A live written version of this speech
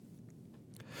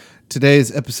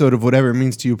Today's episode of Whatever It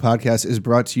Means to You podcast is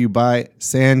brought to you by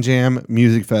Sand Jam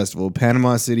Music Festival,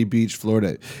 Panama City Beach,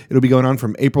 Florida. It'll be going on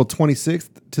from April 26th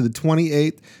to the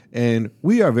 28th, and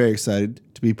we are very excited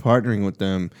to be partnering with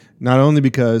them, not only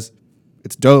because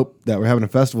it's dope that we're having a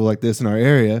festival like this in our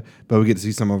area, but we get to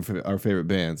see some of our favorite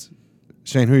bands.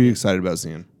 Shane, who are you excited about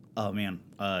seeing? Oh, man.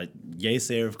 Yay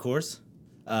Sayer, of course.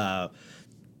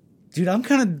 Dude, I'm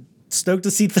kind of stoked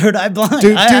to see Third Eye Blind.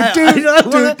 I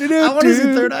want to see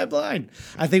Third Eye Blind.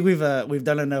 I think we've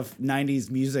done enough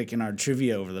 90s music in our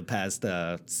trivia over the past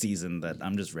season that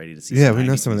I'm just ready to see some 90s we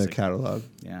know some music. of their catalog.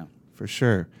 Yeah. For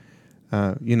sure.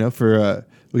 We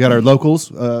got our locals,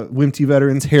 WIMT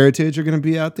veterans, Heritage are going to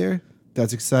be out there.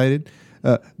 That's excited.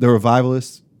 The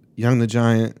Revivalists, Young the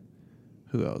Giant.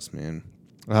 Who else, man?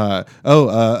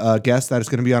 A guest that is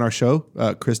going to be on our show,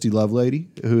 Christy Lovelady,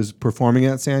 who's performing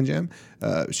at Sand Jam.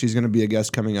 She's going to be a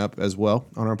guest coming up as well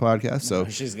on our podcast. So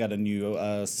she's got a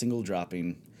new single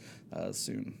dropping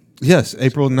soon. Yes,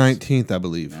 April 19th, I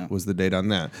believe, was the date on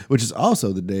that, which is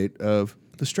also the date of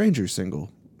the Stranger single.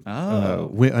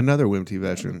 Another WIMT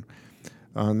veteran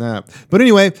on that. But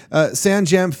anyway,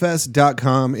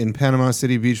 sandjamfest.com in Panama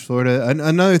City Beach, Florida.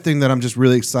 Another thing that I'm just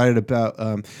really excited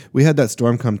about, we had that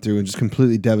storm come through and just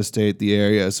completely devastate the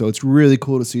area. So it's really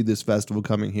cool to see this festival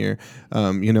coming here,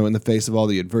 in the face of all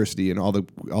the adversity and all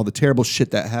the terrible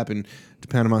shit that happened to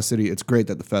Panama City. It's great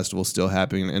that the festival's still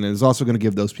happening, and it's also going to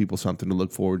give those people something to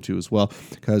look forward to as well,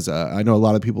 because I know a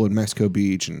lot of people in Mexico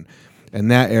Beach and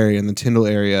that area and the Tyndall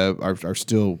area are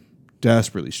still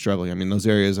desperately struggling. I mean, those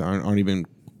areas aren't even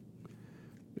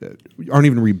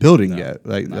rebuilding yet.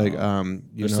 They're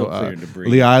still clearing debris.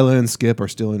 Lee Isla and Skip are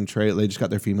still in trailer. They just got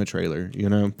their FEMA trailer.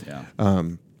 Yeah.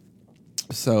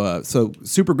 So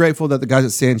super grateful that the guys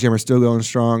at Sand Jam are still going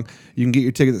strong. You can get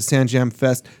your tickets at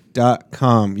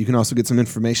sandjamfest.com. You can also get some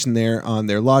information there on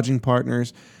their lodging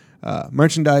partners,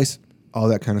 merchandise, all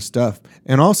that kind of stuff.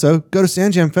 And also go to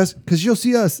Sand Jam Fest because you'll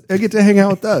see us and get to hang out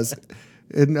with us.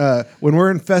 And when we're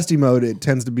in festy mode, it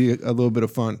tends to be a little bit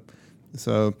of fun.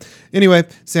 So anyway,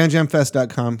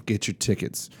 sandjamfest.com, get your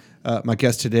tickets. My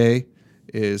guest today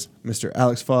is Mr.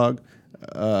 Alex Fogg,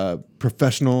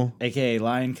 professional. A.K.A.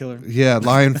 Lion Killer. Yeah,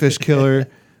 lionfish killer,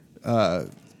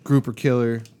 grouper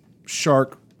killer,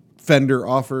 shark fender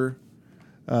offer.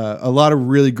 A lot of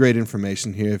really great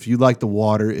information here. If you like the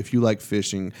water, if you like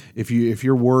fishing, if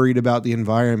you're worried about the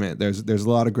environment, there's a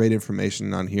lot of great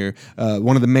information on here.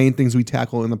 One of the main things we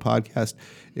tackle in the podcast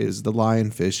is the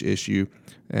lionfish issue,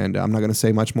 and I'm not going to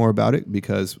say much more about it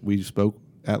because we spoke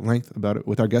at length about it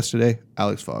with our guest today,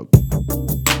 Alex Fogg.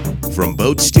 From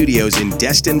Boat Studios in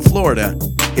Destin, Florida,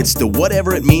 it's the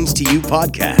Whatever It Means to You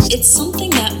podcast. It's something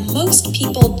that most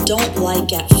people don't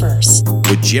like at first.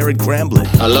 With Jared Cramblin.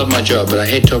 I love my job, but I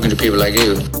hate talking to people like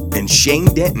you. And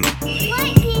Shane Denton.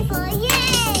 White people,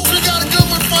 yay! We got a good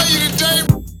one for you today.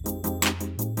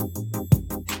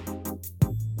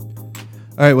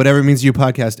 All right, Whatever It Means to You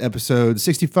podcast, episode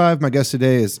 65. My guest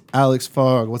today is Alex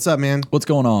Fogg. What's up, man? What's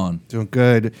going on? Doing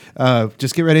good.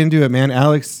 Just get right into it, man.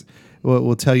 Alex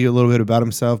will tell you a little bit about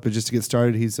himself, but just to get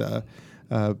started, he's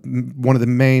one of the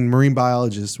main marine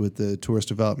biologists with the Tourist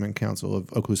Development Council of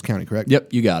Okaloosa County, correct?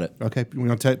 Yep, you got it. Okay, you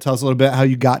want to tell us a little bit how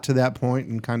you got to that point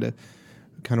and kind of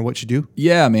what you do?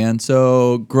 Yeah, man.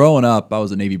 So growing up, I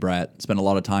was a Navy brat. Spent a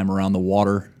lot of time around the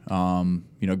water.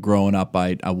 Growing up,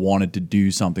 I wanted to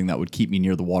do something that would keep me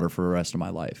near the water for the rest of my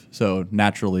life. So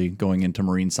naturally, going into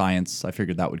marine science, I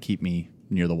figured that would keep me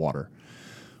near the water.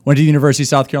 Went to the University of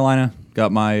South Carolina,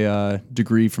 got my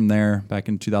degree from there back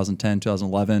in 2010,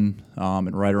 2011.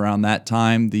 And right around that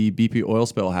time, the BP oil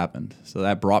spill happened. So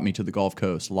that brought me to the Gulf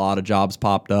Coast. A lot of jobs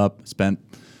popped up. Spent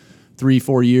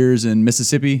 3-4 years in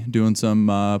Mississippi doing some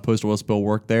post-oil spill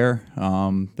work there.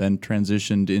 Then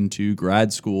transitioned into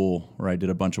grad school where I did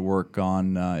a bunch of work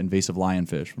on invasive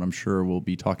lionfish, what I'm sure we'll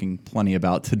be talking plenty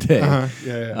about today.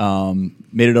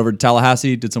 Made it over to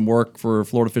Tallahassee, did some work for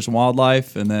Florida Fish and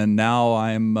Wildlife, and then now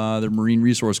I'm the Marine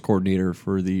Resource Coordinator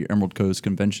for the Emerald Coast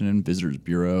Convention and Visitors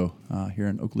Bureau here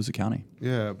in Okaloosa County.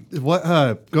 Yeah.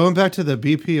 What? Going back to the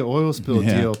BP oil spill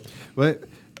deal,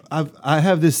 I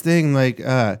have this thing like...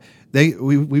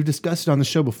 We've discussed it on the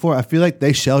show before. I feel like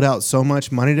they shelled out so much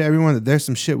money to everyone that there's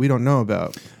some shit we don't know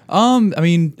about. I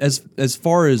mean, as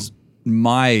far as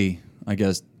my, I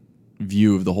guess,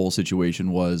 view of the whole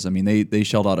situation was, I mean, they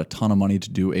shelled out a ton of money to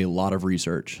do a lot of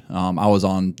research. I was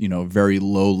on, very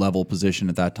low level position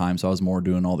at that time, so I was more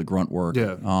doing all the grunt work.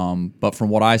 Yeah. But from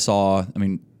what I saw, I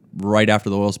mean, right after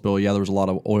the oil spill, there was a lot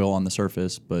of oil on the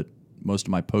surface, but most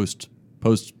of my post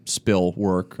post-spill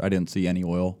work, I didn't see any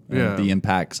oil. Yeah. The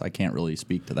impacts, I can't really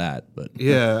speak to that. But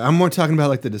yeah, I'm more talking about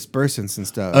like the dispersants and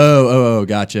stuff. Oh,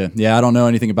 gotcha. Yeah, I don't know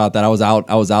anything about that. I was out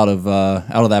of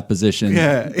that position.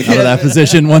 Yeah. Out of that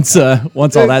position once all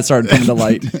that started coming to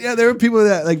light. Yeah, there were people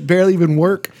that like barely even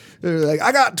work. They're like,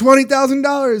 I got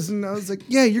 $20,000, and I was like,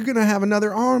 yeah, you're gonna have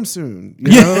another arm soon. You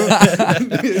know?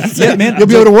 Yeah, man, you'll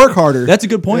be able to work harder. That's a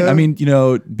good point. Yeah. I mean,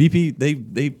 BP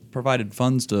they provided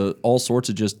funds to all sorts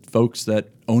of just folks that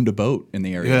owned a boat in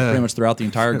the area, pretty much throughout the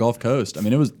entire Gulf Coast. I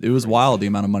mean, it was wild the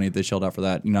amount of money they shelled out for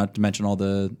that. Not to mention all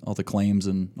the claims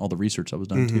and all the research that was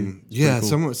done too. Yeah,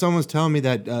 cool. someone was telling me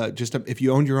that just if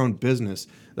you owned your own business,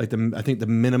 like I think the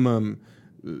minimum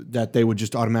that they would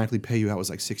just automatically pay you out was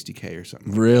like $60K or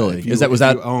something. Really? Like Was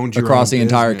that across the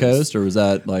entire coast, or was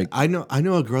that like? I know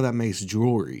a girl that makes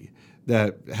jewelry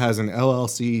that has an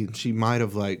LLC. She might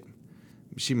have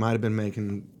been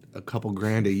making a couple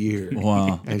grand a year.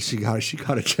 Wow. And she got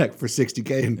a check for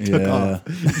 $60K and took off.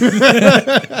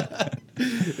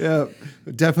 Yeah,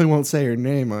 definitely won't say her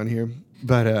name on here,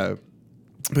 but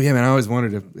yeah, man, I always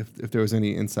wondered if there was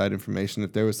any inside information,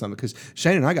 if there was something, because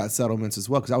Shane and I got settlements as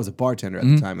well, because I was a bartender at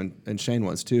the time, and Shane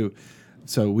was too.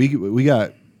 So we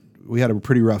had a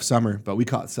pretty rough summer, but we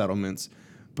caught settlements.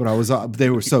 But they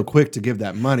were so quick to give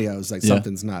that money. I was like,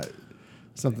 something's not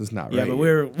right. Yeah, but we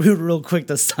were real quick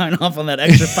to sign off on that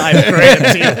extra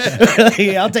 $5,000 too.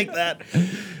 Yeah, I'll take that.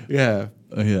 Yeah.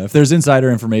 Yeah, if there's insider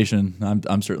information,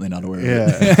 I'm certainly not aware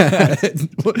of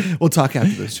it. We'll talk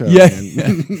after the show. Yeah.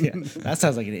 Yeah, that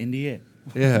sounds like an NDA.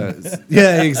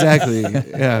 Yeah, exactly.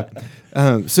 Yeah.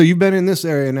 So you've been in this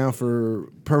area now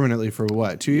permanently for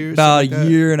what, 2 years? About a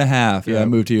year and a half. Yeah, I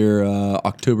moved here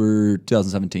October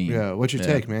 2017. Yeah, what's your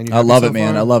take, man? I love it,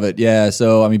 man. I love it. Yeah,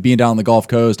 so I mean, being down on the Gulf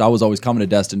Coast, I was always coming to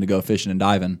Destin to go fishing and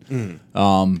diving.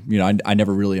 I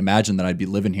never really imagined that I'd be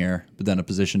living here, but then a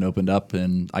position opened up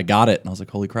and I got it, and I was like,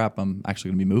 holy crap, I'm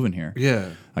actually going to be moving here. Yeah.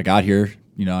 I got here.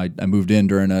 I moved in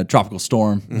during a tropical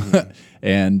storm,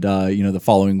 and the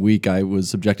following week I was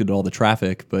subjected to all the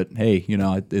traffic. But hey,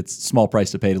 it's a small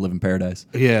price to pay to live in paradise.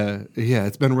 Yeah,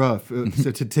 it's been rough. So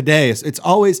today, it's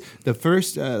always the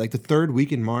first, like the third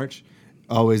week in March.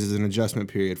 Always is an adjustment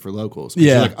period for locals.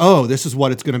 Yeah, you're like, oh, this is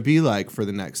what it's going to be like for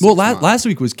the next. Well, last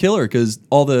week was killer because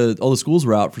all the schools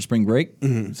were out for spring break.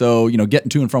 So getting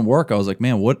to and from work, I was like,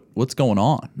 man, what's going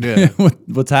on? Yeah,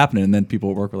 what's happening? And then people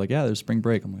at work were like, yeah, there's spring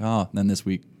break. I'm like, oh. And then this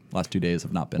week, last 2 days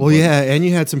have not been. Well, yeah, and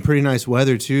you had some pretty nice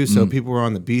weather too, so people were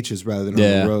on the beaches rather than on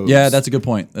the roads. Yeah, that's a good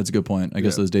point. I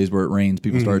guess those days where it rains,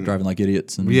 people started driving like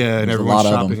idiots. And and everyone's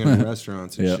shopping in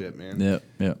restaurants and shit, man.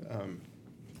 Yeah.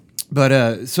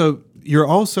 But so you're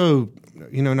also,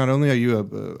 not only are you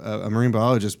a marine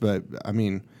biologist, but I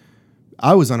mean,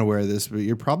 I was unaware of this, but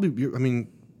you're I mean,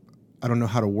 I don't know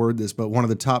how to word this, but one of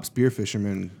the top spear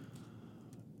fishermen.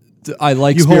 I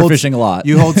like spearfishing a lot.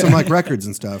 You hold some like records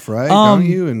and stuff, right? Don't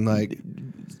you? And like,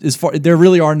 there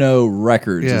really are no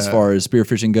records as far as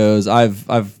spearfishing goes.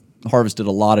 I've harvested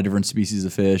a lot of different species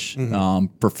of fish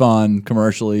for fun,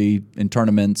 commercially, in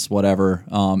tournaments, whatever.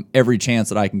 Every chance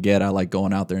that I can get, I like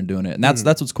going out there and doing it. And that's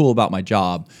what's cool about my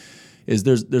job. Is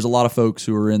there's a lot of folks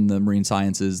who are in the marine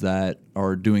sciences that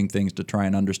are doing things to try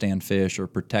and understand fish or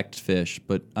protect fish,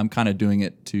 but I'm kind of doing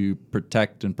it to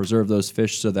protect and preserve those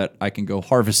fish so that I can go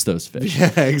harvest those fish. Yeah,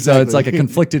 exactly. So it's like a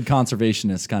conflicted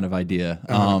conservationist kind of idea.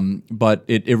 But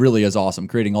it really is awesome,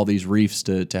 creating all these reefs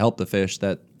to help the fish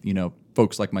that,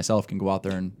 folks like myself can go out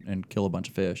there and kill a bunch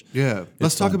of fish. Yeah.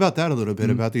 Let's talk about that a little bit,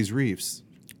 about these reefs.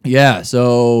 Yeah,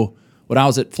 so when I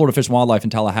was at Florida Fish and Wildlife in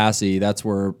Tallahassee, that's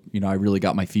where, I really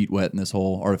got my feet wet in this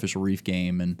whole artificial reef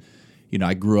game. And,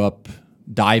 I grew up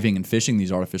diving and fishing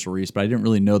these artificial reefs, but I didn't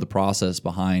really know the process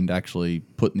behind actually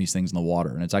putting these things in the water.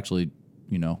 And it's actually,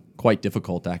 quite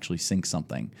difficult to actually sink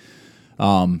something.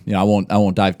 I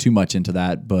won't dive too much into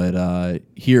that, but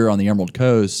here on the Emerald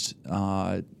Coast,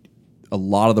 a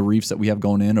lot of the reefs that we have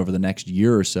going in over the next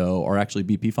year or so are actually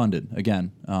BP funded.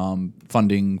 Again,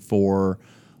 funding for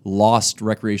lost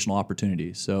recreational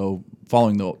opportunities. So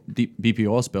following the BP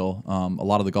oil spill, a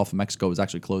lot of the Gulf of Mexico was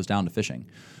actually closed down to fishing.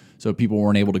 So people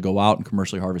weren't able to go out and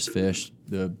commercially harvest fish.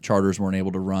 The charters weren't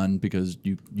able to run because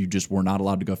you just were not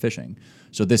allowed to go fishing.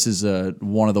 So this is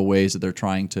one of the ways that they're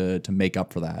trying to make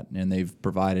up for that. And they've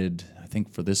provided, I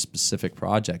think for this specific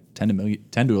project,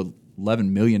 $10 to $11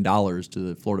 million to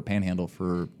the Florida Panhandle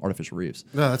for artificial reefs.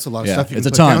 Yeah, that's a lot of stuff. It's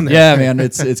a ton. Yeah, man.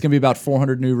 It's going to be about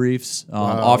 400 new reefs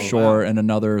offshore and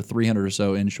another 300 or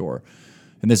so inshore.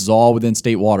 And this is all within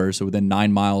state waters, so within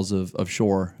 9 miles of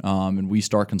shore. And we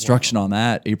start construction on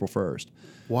that April 1st.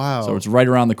 Wow. So it's right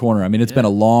around the corner. I mean, it's been a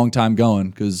long time going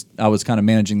because I was kind of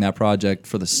managing that project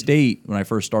for the state when I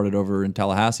first started over in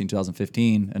Tallahassee in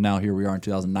 2015. And now here we are in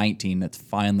 2019. It's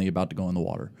finally about to go in the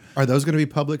water. Are those going to be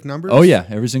public numbers? Oh, yeah.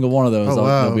 Every single one of those. Oh,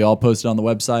 wow. They'll be all posted on the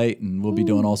website, and we'll be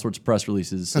doing all sorts of press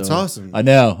releases. So That's awesome. I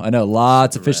know.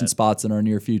 Lots of fishing spots in our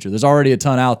near future. There's already a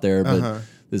ton out there, but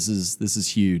this is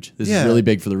huge. This is really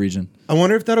big for the region. I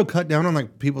wonder if that'll cut down on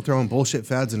like people throwing bullshit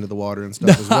fads into the water and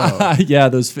stuff as well. Yeah,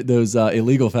 those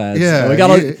illegal fads. Yeah, we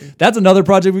got that's another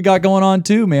project we got going on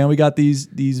too, man. We got these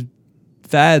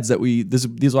fads that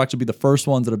these will actually be the first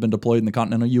ones that have been deployed in the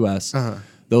continental U.S.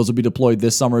 Those will be deployed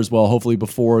this summer as well, hopefully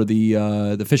before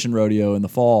the fishing rodeo in the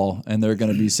fall, and they're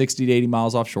going to be 60 to 80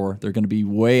 miles offshore. They're going to be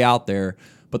way out there.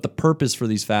 But the purpose for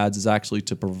these fads is actually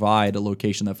to provide a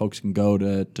location that folks can go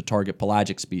to target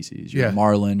pelagic species, your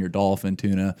marlin, your dolphin,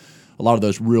 tuna, a lot of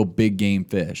those real big game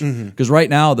fish. Because right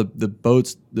now the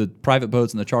boats, the private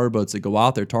boats and the charter boats that go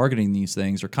out there targeting these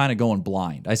things are kind of going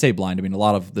blind. I say blind. I mean, a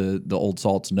lot of the old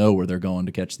salts know where they're going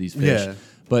to catch these fish. Yeah.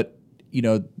 But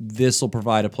this will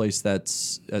provide a place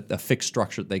that's a fixed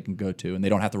structure that they can go to, and they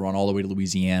don't have to run all the way to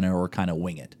Louisiana or kind of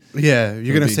wing it. Yeah,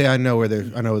 you're gonna say I know where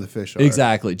the fish are.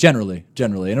 Exactly, generally,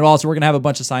 and we're gonna have a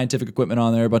bunch of scientific equipment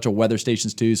on there, a bunch of weather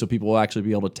stations too, so people will actually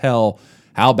be able to tell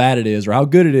how bad it is or how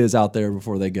good it is out there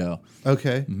before they go.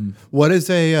 Okay, what does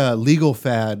a legal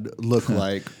fad look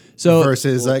like? So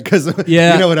versus because Why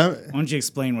don't you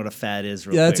explain what a fad is?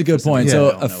 Real quick that's a good point. So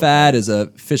a fad is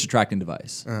a fish attracting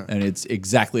device, and it's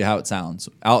exactly how it sounds.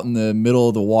 Out in the middle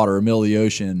of the water, middle of the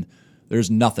ocean,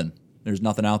 there's nothing. There's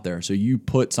nothing out there. So you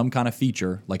put some kind of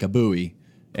feature like a buoy,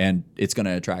 and it's going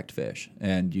to attract fish.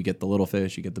 And you get the little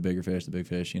fish, you get the bigger fish, the big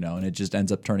fish, and it just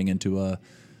ends up turning into a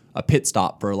pit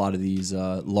stop for a lot of these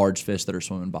large fish that are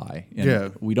swimming by.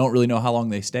 And we don't really know how long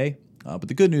they stay, but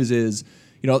the good news is,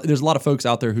 there's a lot of folks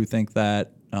out there who think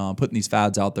that putting these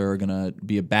fads out there are going to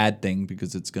be a bad thing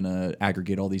because it's going to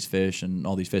aggregate all these fish and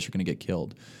all these fish are going to get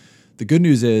killed. The good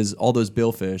news is all those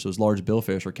billfish, those large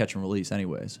billfish, are catch and release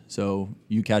anyways. So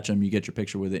you catch them, you get your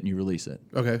picture with it, and you release it.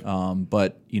 Okay.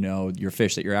 But your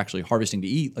fish that you're actually harvesting to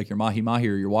eat, like your mahi-mahi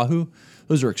or your wahoo,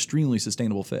 those are extremely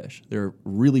sustainable fish. They're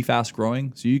really fast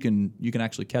growing, so you can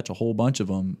actually catch a whole bunch of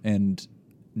them and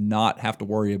not have to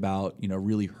worry about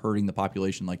really hurting the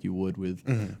population like you would with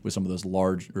some of those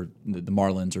large or the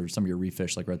marlins or some of your reef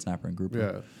fish like red snapper and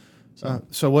grouper. Yeah.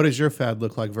 So what does your fad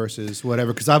look like versus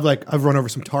whatever? Because I've run over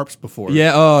some tarps before.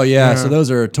 Yeah. Oh yeah. So those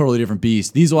are a totally different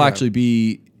beast. These will actually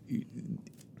be.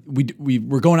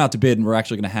 We're going out to bid, and we're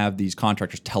actually going to have these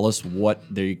contractors tell us what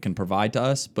they can provide to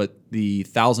us. But the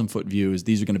 1,000-foot view is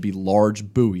these are going to be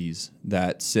large buoys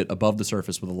that sit above the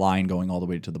surface with a line going all the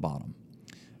way to the bottom.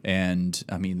 And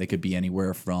I mean, they could be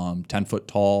anywhere from 10 foot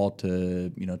tall to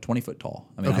 20 foot tall.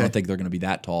 I mean, I don't think they're going to be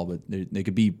that tall, but they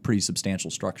could be pretty substantial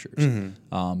structures.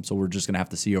 So we're just going to have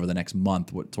to see over the next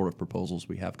month what sort of proposals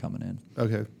we have coming in.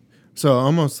 Okay, so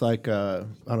almost like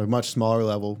on a much smaller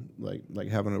level, like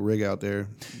having a rig out there.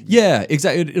 Yeah,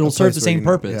 exactly. It'll serve the same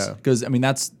purpose because I mean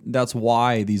that's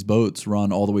why these boats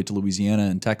run all the way to Louisiana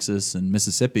and Texas and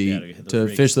Mississippi to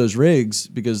fish those rigs,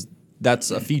 because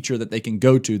that's a feature that they can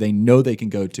go to. They know they can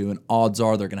go to, and odds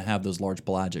are they're going to have those large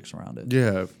pelagics around it.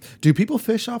 Yeah. Do people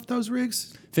fish off those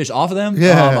rigs? Fish off of them?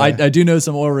 Yeah. I do know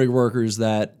some oil rig workers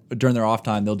that during their off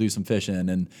time they'll do some fishing,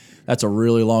 and that's a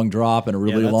really long drop and a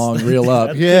really long reel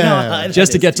up.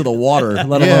 Just to get to the water,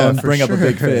 let alone bring up a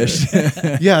big fish.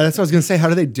 Yeah, that's what I was going to say.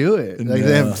 How do do it? Like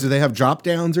do they have drop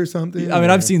downs or something? I mean,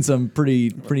 I've seen some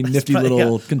pretty nifty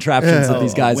little contraptions that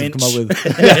these guys have come up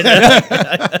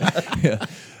with.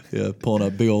 Yeah, pulling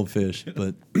up big old fish,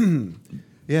 but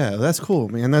yeah, that's cool,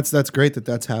 man. That's great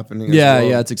that's happening.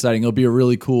 Yeah, it's exciting. It'll be a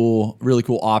really cool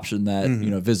option that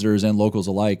visitors and locals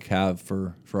alike have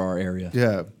for our area.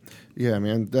 Yeah,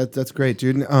 man. That's great,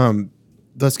 dude.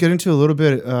 Let's get into a little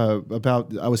bit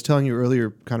about. I was telling you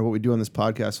earlier, kind of what we do on this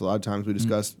podcast. A lot of times we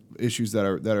discuss issues that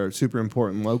are super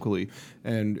important locally,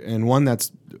 and one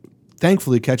that's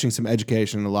thankfully catching some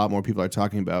education and a lot more people are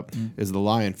talking about is the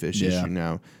lionfish issue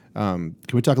now. Can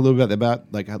we talk a little bit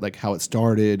about like how it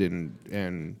started and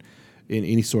in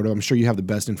any sort of? I'm sure you have the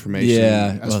best information.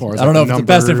 Yeah, as far as I don't know if it's the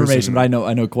best information, but I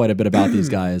know quite a bit about these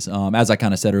guys. As I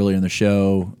kind of said earlier in the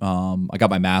show, I got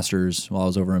my master's while I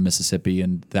was over in Mississippi,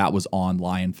 and that was on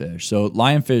lionfish. So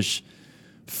lionfish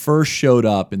first showed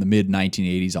up in the mid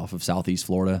 1980s off of Southeast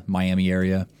Florida, Miami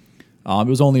area. It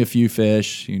was only a few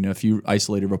fish, a few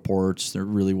isolated reports. There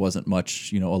really wasn't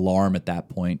much, alarm at that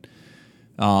point.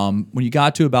 When you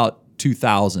got to about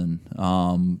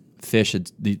 2000,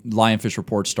 the lionfish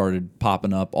reports started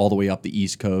popping up all the way up the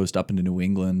East Coast, up into New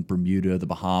England, Bermuda, the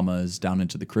Bahamas, down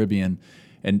into the Caribbean.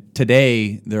 And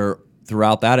today, they're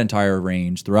throughout that entire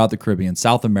range, throughout the Caribbean,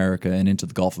 South America, and into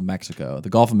the Gulf of Mexico. The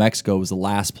Gulf of Mexico was the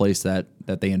last place that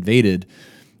they invaded.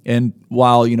 And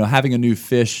while, having a new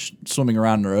fish swimming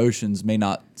around in our oceans may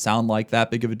not sound like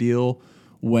that big of a deal,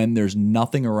 when there's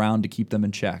nothing around to keep them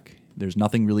in check, there's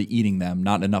nothing really eating them,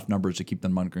 not enough numbers to keep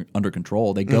them under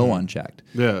control, they go unchecked.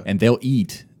 Yeah. And they'll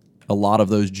eat a lot of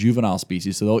those juvenile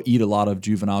species. So they'll eat a lot of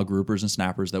juvenile groupers and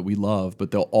snappers that we love,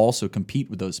 but they'll also compete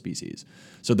with those species.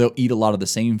 So they'll eat a lot of the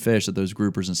same fish that those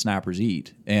groupers and snappers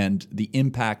eat. And the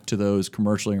impact to those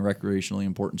commercially and recreationally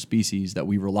important species that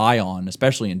we rely on,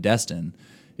 especially in Destin,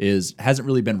 hasn't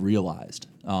really been realized.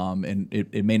 And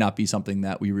it may not be something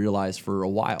that we realize for a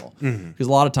while. Because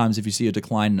a lot of times if you see a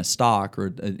decline in a stock or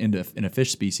in a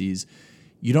fish species,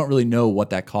 you don't really know what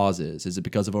that cause is. Is it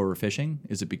because of overfishing?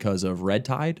 Is it because of red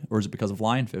tide? Or is it because of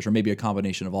lionfish? Or maybe a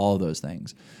combination of all of those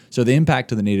things. So the impact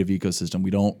to the native ecosystem, we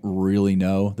don't really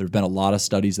know. There have been a lot of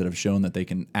studies that have shown that they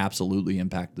can absolutely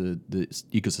impact the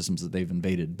ecosystems that they've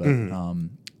invaded. But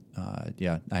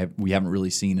we haven't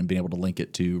really seen and been able to link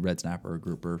it to red snapper or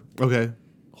grouper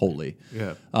wholly.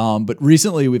 Yeah. But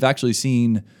recently we've actually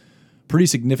seen pretty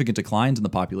significant declines in the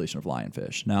population of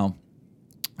lionfish. Now,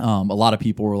 a lot of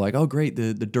people were like, oh, great,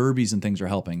 the derbies and things are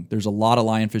helping. There's a lot of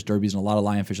lionfish derbies and a lot of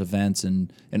lionfish events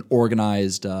and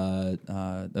organized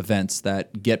events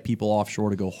that get people offshore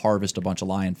to go harvest a bunch of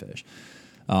lionfish.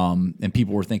 And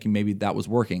people were thinking maybe that was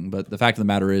working. But the fact of the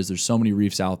matter is there's so many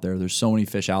reefs out there, there's so many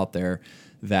fish out there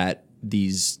that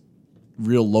these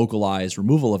real localized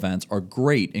removal events are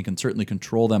great and can certainly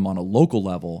control them on a local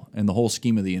level. And the whole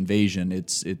scheme of the invasion,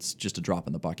 it's just a drop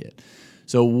in the bucket.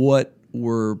 So what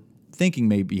we're thinking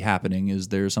may be happening is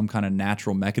there's some kind of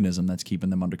natural mechanism that's keeping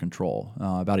them under control.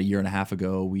 About a year and a half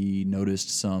ago, we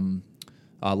noticed some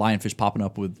lionfish popping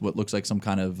up with what looks like some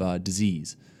kind of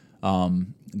disease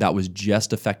that was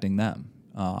just affecting them,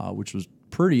 which was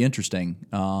pretty interesting.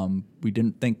 We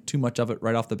didn't think too much of it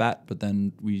right off the bat, but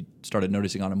then we started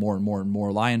noticing on it more and more and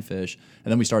more lionfish,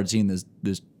 and then we started seeing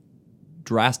this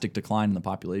drastic decline in the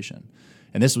population.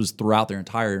 And this was throughout their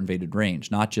entire invaded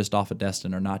range, not just off of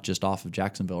Destin or not just off of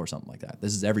Jacksonville or something like that.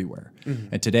 This is everywhere.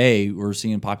 And today we're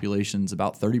seeing populations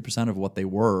about 30% of what they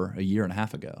were a year and a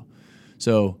half ago.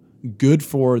 So good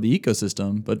for the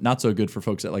ecosystem, but not so good for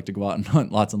folks that like to go out and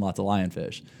hunt lots and lots of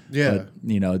lionfish. Yeah.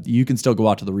 But, you can still go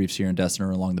out to the reefs here in Destin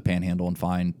or along the Panhandle and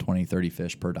find 20, 30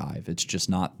 fish per dive. It's just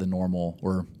not the normal,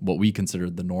 or what we consider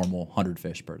the normal 100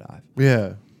 fish per dive.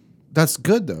 Yeah. That's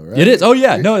good though, right? It is. Oh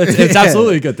yeah, no, it's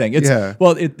absolutely a good thing. It's Yeah.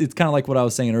 well, it's kind of like what I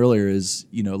was saying earlier. Is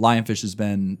lionfish has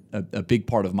been a big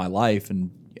part of my life,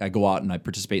 and I go out and I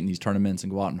participate in these tournaments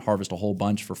and go out and harvest a whole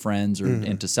bunch for friends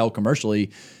and to sell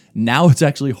commercially. Now it's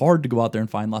actually hard to go out there and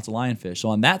find lots of lionfish. So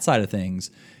on that side of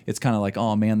things, it's kind of like,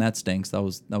 oh man, that stinks. That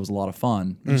was a lot of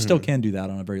fun. You still can do that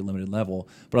on a very limited level.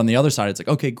 But on the other side, it's like,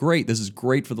 okay, great. This is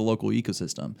great for the local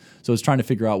ecosystem. So it's trying to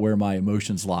figure out where my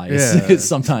emotions lie.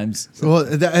 Sometimes. Well,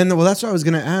 that's what I was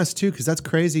going to ask too, because that's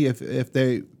crazy. If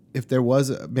there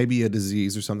was maybe a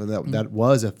disease or something that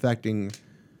was affecting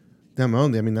them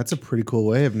only. I mean, that's a pretty cool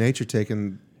way of nature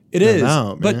taking. It is,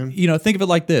 out, but man. Think of it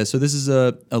like this. So this is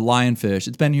a lionfish.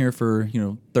 It's been here for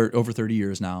over 30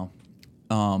 years now.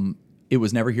 It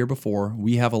was never here before.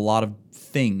 We have a lot of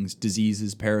things,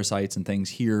 diseases, parasites, and things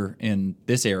here in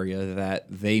this area that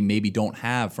they maybe don't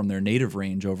have from their native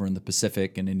range over in the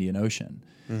Pacific and Indian Ocean.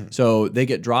 So they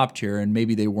get dropped here, and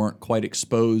maybe they weren't quite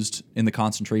exposed in the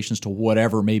concentrations to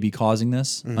whatever may be causing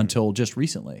this until just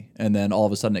recently. And then all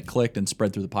of a sudden it clicked and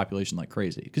spread through the population like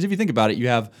crazy. Because if you think about it, you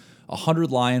have 100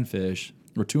 lionfish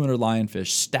or 200 lionfish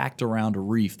stacked around a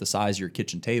reef the size of your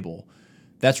kitchen table.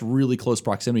 That's really close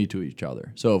proximity to each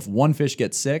other. So if one fish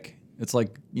gets sick, it's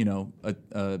like,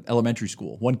 a elementary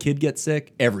school. One kid gets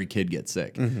sick, every kid gets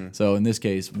sick. So in this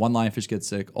case, one lionfish gets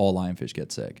sick, all lionfish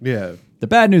get sick. Yeah. The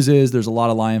bad news is there's a lot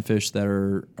of lionfish that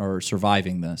are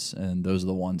surviving this, and those are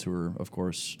the ones who are, of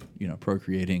course,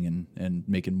 procreating and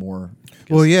making more.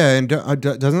 Well, yeah, and doesn't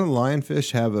the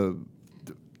lionfish have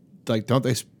don't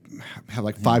they have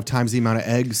like 5 times the amount of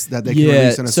eggs that they can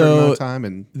release in a certain amount of time?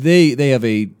 And they have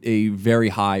a very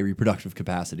high reproductive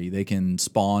capacity. They can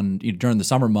spawn during the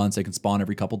summer months. They can spawn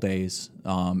every couple days,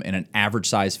 and an average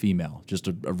size female, just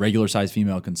a regular size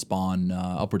female, can spawn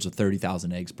upwards of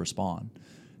 30,000 eggs per spawn.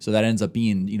 So that ends up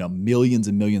being millions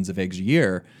and millions of eggs a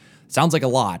year. Sounds like a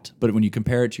lot, but when you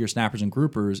compare it to your snappers and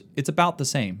groupers, it's about the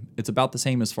same. It's about the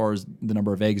same as far as the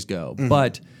number of eggs go.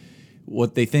 But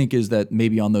what they think is that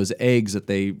maybe on those eggs that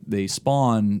they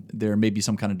spawn, there may be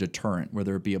some kind of deterrent,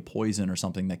 whether it be a poison or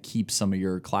something that keeps some of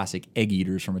your classic egg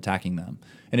eaters from attacking them.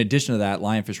 In addition to that,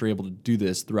 lionfish are able to do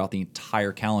this throughout the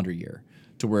entire calendar year,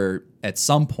 to where at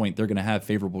some point they're going to have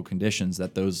favorable conditions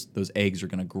that those eggs are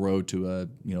going to grow to a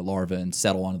larva and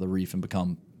settle onto the reef and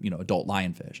become adult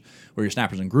lionfish. Where your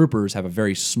snappers and groupers have a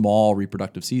very small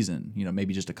reproductive season,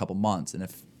 maybe just a couple months, and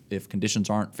if conditions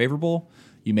aren't favorable,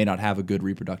 you may not have a good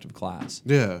reproductive class.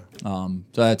 Yeah. So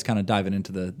that's kind of diving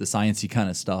into the sciencey kind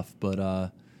of stuff.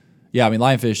 But yeah, I mean,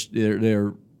 lionfish,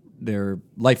 their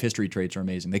life history traits are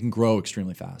amazing. They can grow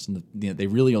extremely fast, and they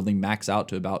really only max out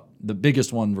to about, the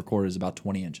biggest one recorded is about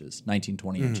 20 inches,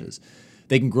 20 inches.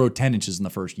 They can grow 10 inches in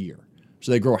the first year.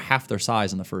 So they grow half their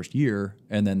size in the first year,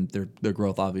 and then their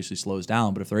growth obviously slows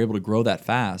down. But if they're able to grow that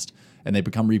fast and they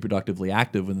become reproductively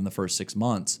active within the first 6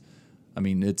 months, I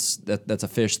mean, that's a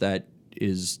fish that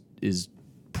is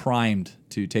primed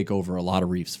to take over a lot of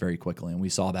reefs very quickly, and we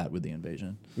saw that with the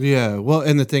invasion. Yeah, well,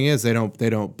 and the thing is, they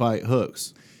don't bite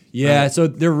hooks. Yeah, so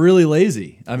they're really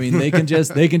lazy. I mean, they can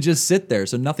just sit there,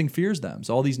 so nothing fears them.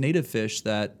 So all these native fish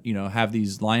that have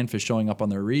these lionfish showing up on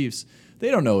their reefs, they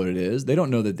don't know what it is. They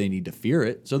don't know that they need to fear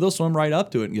it, so they'll swim right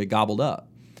up to it and get gobbled up.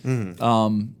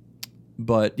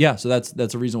 But yeah, so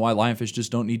that's a reason why lionfish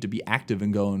just don't need to be active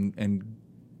and go and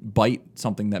bite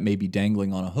something that may be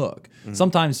dangling on a hook.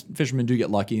 Sometimes fishermen do get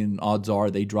lucky, and odds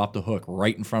are they dropped a hook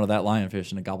right in front of that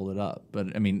lionfish and it gobbled it up.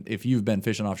 But I mean, if you've been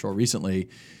fishing offshore recently,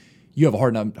 you have a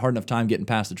hard enough time getting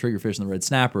past the triggerfish and the red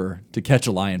snapper to catch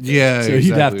a lionfish. Yeah, so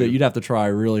exactly. you'd have to try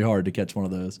really hard to catch one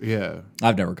of those. Yeah,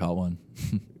 I've never caught one.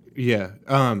 Yeah,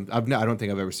 I don't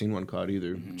think I've ever seen one caught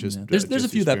either. There's a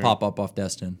few that pop up off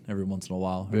Destin every once in a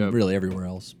while. Yeah. Really everywhere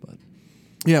else, but.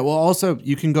 Yeah, well, also,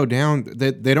 you can go down.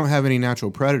 They don't have any natural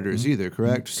predators either,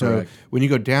 correct? So when you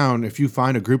go down, if you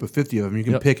find a group of 50 of them, you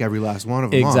can pick every last one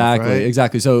of them off, right?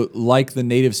 Exactly. So like the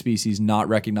native species not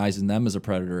recognizing them as a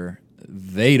predator,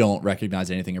 they don't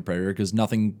recognize anything a predator because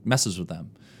nothing messes with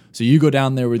them. So you go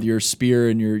down there with your spear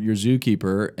and your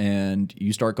zookeeper, and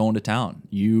you start going to town.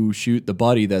 You shoot the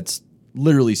buddy that's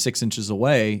literally 6 inches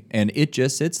away, and it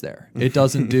just sits there. It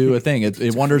doesn't do a thing.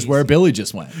 It wonders where Billy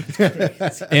just went.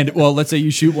 And well, let's say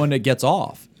you shoot one that gets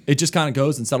off. It just kind of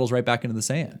goes and settles right back into the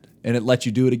sand, and it lets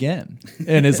you do it again.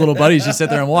 And his little buddies just sit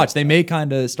there and watch. They may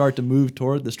kind of start to move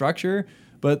toward the structure,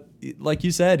 but like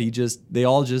you said, they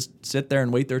all just sit there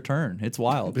and wait their turn. It's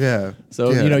wild. Yeah.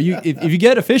 So if you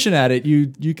get efficient at it,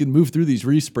 you can move through these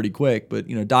reefs pretty quick. But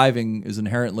diving is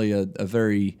inherently a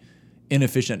very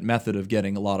inefficient method of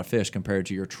getting a lot of fish compared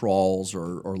to your trawls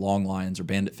or long lines or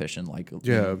bandit fishing, like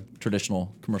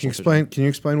traditional commercial fishing. Can you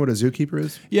explain what a zookeeper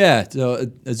is? Yeah, so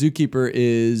a zookeeper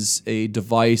is a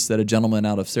device that a gentleman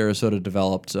out of Sarasota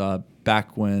developed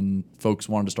back when folks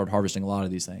wanted to start harvesting a lot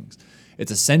of these things.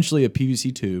 It's essentially a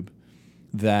PVC tube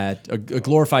a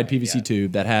glorified PVC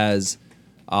tube that has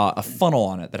a funnel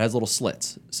on it that has little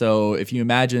slits. So if you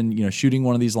imagine, shooting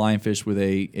one of these lionfish with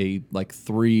a like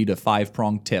 3 to 5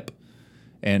 prong tip,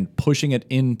 and pushing it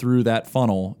in through that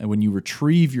funnel, and when you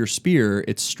retrieve your spear,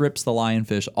 it strips the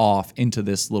lionfish off into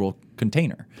this little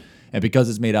container. And because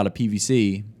it's made out of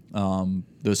PVC,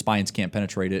 those spines can't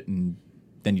penetrate it, and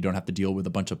then you don't have to deal with a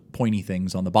bunch of pointy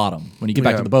things on the bottom. When you get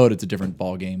back to the boat, it's a different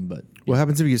ball game. But what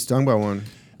happens if you get stung by one?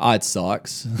 It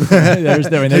sucks.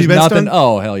 There's nothing. Stung?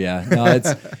 Oh hell yeah! No,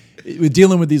 it's with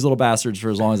dealing with these little bastards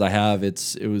for as long as I have.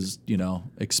 It was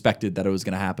expected that it was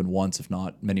going to happen once, if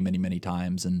not many, many, many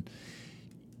times, and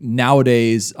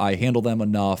nowadays, I handle them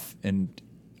enough, and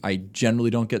I generally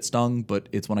don't get stung, but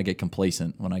it's when I get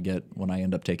complacent, when I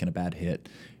end up taking a bad hit.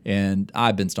 And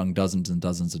I've been stung dozens and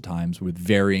dozens of times with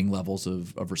varying levels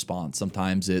of response.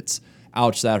 Sometimes it's,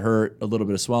 ouch, that hurt, a little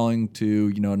bit of swelling,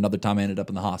 to, another time I ended up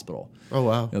in the hospital. Oh,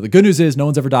 wow. The good news is no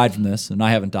one's ever died from this, and I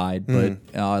haven't died,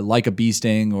 but like a bee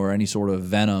sting or any sort of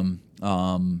venom,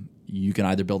 you can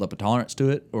either build up a tolerance to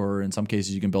it, or in some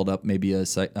cases you can build up maybe a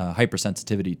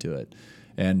hypersensitivity to it.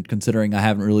 And considering I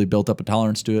haven't really built up a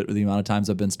tolerance to it with the amount of times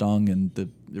I've been stung, and the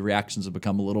reactions have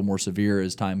become a little more severe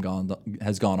as time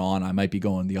has gone on, I might be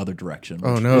going the other direction,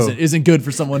 which isn't good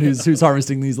for someone who's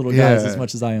harvesting these little guys as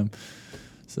much as I am.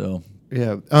 So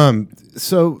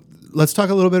so let's talk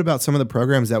a little bit about some of the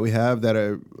programs that we have that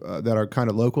are kind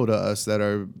of local to us, that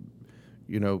are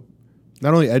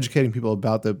not only educating people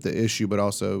about the issue, but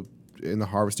also in the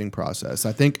harvesting process.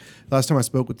 I think last time I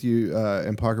spoke with you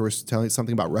and Parker was telling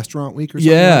something about Restaurant Week or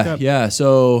something like that. Yeah.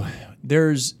 So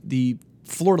there's the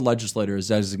Florida legislature has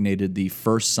designated the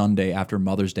first Sunday after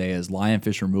Mother's Day as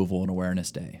Lionfish Removal and Awareness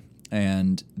Day.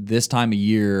 And this time of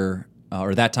year,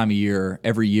 or that time of year,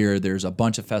 every year there's a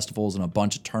bunch of festivals and a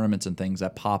bunch of tournaments and things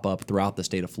that pop up throughout the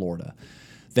state of Florida.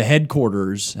 The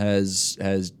headquarters has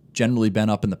generally been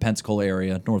up in the Pensacola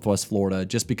area, Northwest Florida,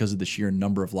 just because of the sheer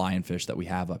number of lionfish that we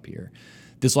have up here.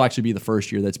 This will actually be the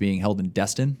first year that's being held in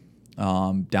Destin,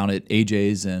 down at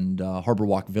AJ's and Harbor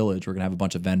Walk Village. We're going to have a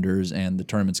bunch of vendors, and the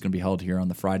tournament's going to be held here on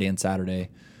the Friday and Saturday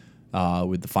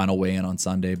with the final weigh-in on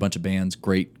Sunday. A bunch of bands,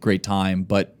 great time.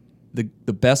 But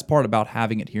the best part about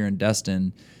having it here in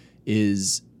Destin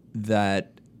is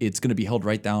that it's going to be held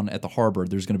right down at the harbor.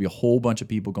 There's going to be a whole bunch of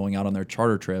people going out on their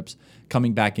charter trips,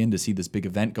 coming back in to see this big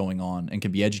event going on, and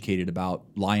can be educated about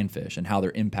lionfish and how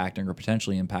they're impacting or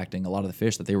potentially impacting a lot of the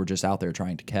fish that they were just out there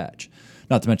trying to catch.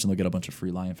 Not to mention they'll get a bunch of free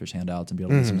lionfish handouts and be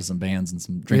able to listen to some bands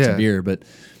and drink some beer. But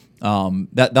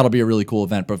that'll be a really cool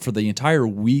event. But for the entire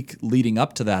week leading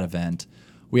up to that event,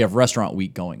 we have Restaurant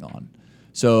Week going on.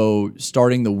 So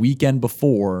starting the weekend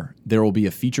before, there will be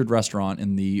a featured restaurant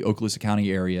in the Okaloosa County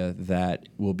area that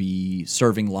will be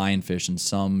serving lionfish in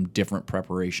some different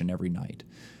preparation every night.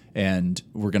 And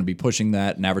we're going to be pushing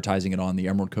that and advertising it on the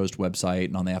Emerald Coast website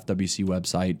and on the FWC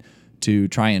website to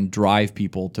try and drive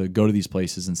people to go to these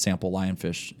places and sample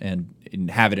lionfish and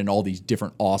have it in all these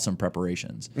different awesome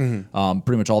preparations.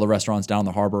 Pretty much all the restaurants down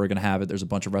the harbor are going to have it. There's a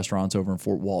bunch of restaurants over in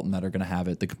Fort Walton that are going to have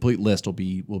it. The complete list will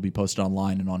be posted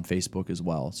online and on Facebook as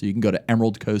well. So you can go to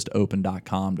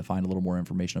emeraldcoastopen.com to find a little more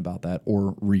information about that,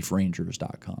 or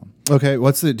reefrangers.com. Okay,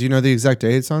 do you know the exact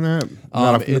dates on that?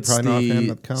 It's probably not offhand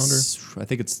the calendar. I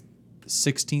think it's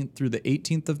 16th through the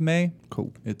 18th of May.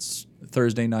 Cool. It's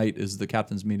Thursday night is the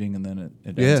captain's meeting, and then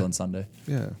it ends on Sunday.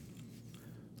 Yeah.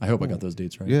 I hope I got those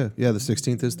dates right. Yeah, the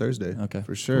 16th is Thursday. Okay,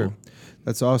 for sure. Cool.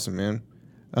 That's awesome, man.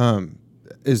 How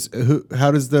does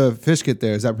the fish get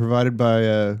there? Is that provided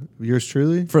by yours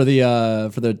truly for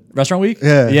the restaurant week?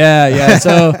 Yeah.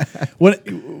 So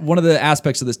one of the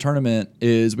aspects of this tournament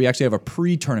is we actually have a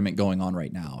pre-tournament going on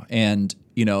right now, and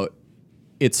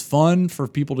it's fun for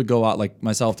people to go out, like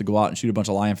myself, to go out and shoot a bunch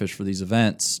of lionfish for these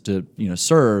events to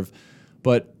serve,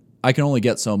 but I can only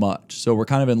get so much. So we're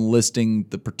kind of enlisting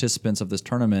the participants of this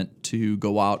tournament to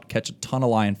go out, catch a ton of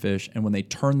lionfish, and when they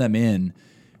turn them in,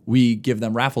 we give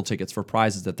them raffle tickets for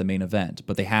prizes at the main event,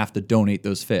 but they have to donate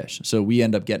those fish. So we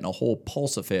end up getting a whole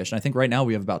pulse of fish. And I think right now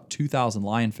we have about 2,000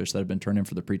 lionfish that have been turned in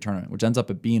for the pre-tournament, which ends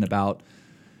up at being about,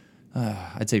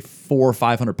 I'd say 400 or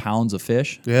 500 pounds of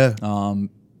fish. Yeah.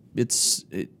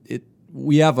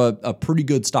 We have a pretty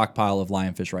good stockpile of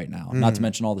lionfish right now. Not to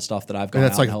mention all the stuff that I've got.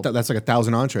 That's like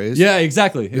 1,000 entrees. Yeah,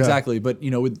 exactly. But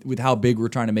with how big we're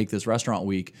trying to make this restaurant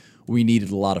week, we needed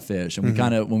a lot of fish, and we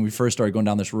kind of, when we first started going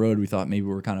down this road, we thought maybe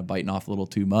we were kind of biting off a little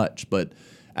too much. But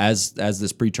as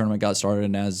this pre-tournament got started,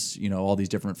 and as all these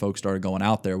different folks started going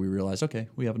out there, we realized, okay,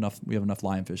 we have enough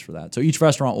lionfish for that. So each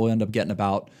restaurant will end up getting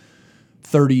about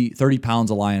 30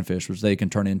 pounds of lionfish, which they can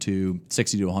turn into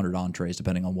 60 to 100 entrees,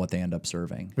 depending on what they end up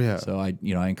serving. Yeah. So I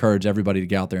encourage everybody to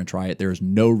get out there and try it. There is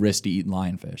no risk to eating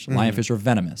lionfish. Lionfish are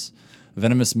venomous.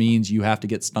 Venomous means you have to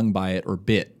get stung by it or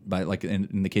bit by, like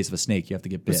in the case of a snake, you have to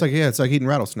get bit. It's like eating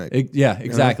rattlesnake.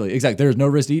 Exactly. There's no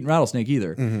risk to eating rattlesnake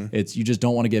either. It's you just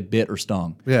don't want to get bit or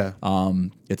stung. Yeah.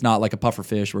 It's not like a puffer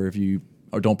fish where if you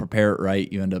don't prepare it right,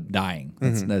 you end up dying.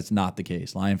 That's not the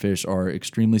case. Lionfish are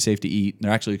extremely safe to eat.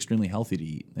 They're actually extremely healthy to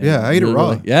eat. I eat it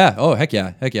raw. Yeah. Oh, heck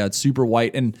yeah. It's super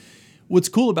white. And what's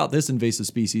cool about this invasive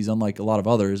species, unlike a lot of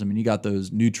others, I mean, you got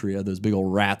those nutria, those big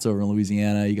old rats over in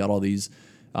Louisiana. You got all these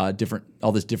different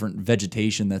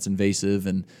vegetation that's invasive,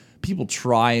 and people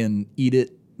try and eat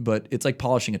it, but it's like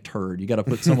polishing a turd. You got to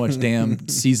put so much damn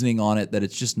seasoning on it that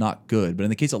it's just not good. But in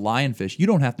the case of lionfish, you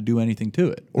don't have to do anything to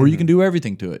it, or you can do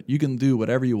everything to it. You can do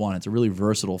whatever you want. It's a really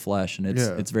versatile flesh, and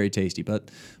it's very tasty. But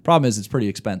the problem is it's pretty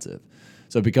expensive.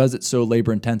 So because it's so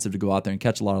labor intensive to go out there and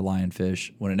catch a lot of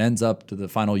lionfish, when it ends up to the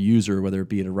final user, whether it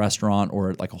be at a restaurant or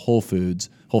at like a Whole Foods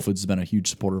has been a huge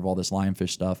supporter of all this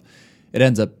lionfish stuff. It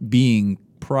ends up being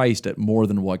priced at more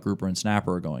than what grouper and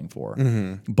snapper are going for.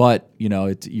 But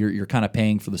you're kind of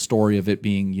paying for the story of it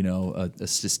being a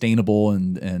sustainable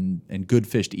and good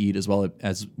fish to eat, as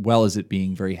well as it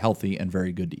being very healthy and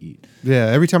very good to eat. Yeah,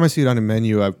 every time I see it on a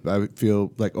menu, I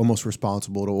feel like almost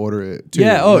responsible to order it too.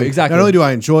 Yeah, exactly. Not only do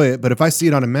I enjoy it, but if I see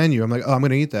it on a menu, I'm like, I'm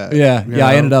going to eat that. Yeah.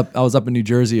 I was up in New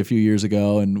Jersey a few years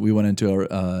ago, and we went into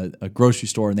a grocery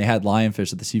store, and they had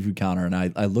lionfish at the seafood counter, and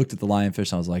I looked at the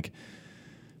lionfish and I was like,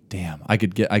 damn, I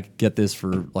could get this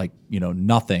for like,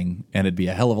 nothing, and it'd be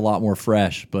a hell of a lot more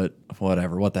fresh, but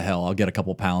whatever, what the hell, I'll get a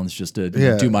couple pounds just to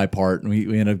do my part. And we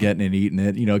ended up getting it and eating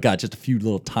it. Got just a few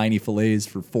little tiny fillets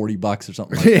for $40 or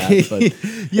something like that. But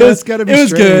it's gotta be. It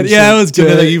was good. Yeah, it was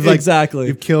good. Exactly.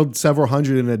 You've killed several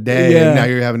hundred in a day, and now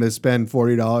you're having to spend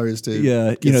 $40 to.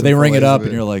 Yeah, they ring it up,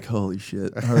 and you're like, holy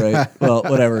shit. All right, well,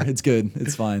 whatever. It's good.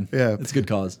 It's fine. Yeah, it's a good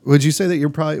cause. Would you say that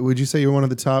you're one of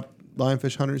the top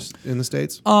lionfish hunters in the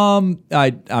States? I'm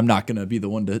not gonna be the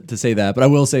one to say that, but I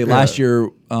will say last year,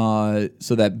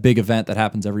 so that big event that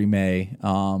happens every May,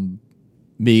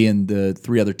 me and the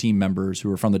 3 other team members who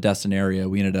were from the Destin area,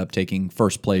 we ended up taking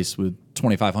first place with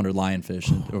 2,500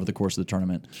 lionfish over the course of the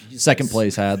tournament. Jesus. Second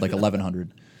place had like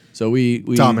 1,100. So we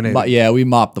dominated. We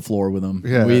mopped the floor with them.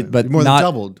 Yeah, but more than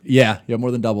doubled. Yeah,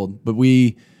 more than doubled. But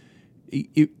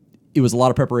it was a lot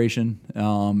of preparation,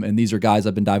 and these are guys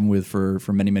I've been diving with for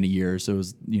many, many years. So it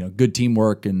was good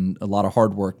teamwork and a lot of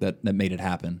hard work that made it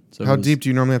happen. So how deep do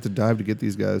you normally have to dive to get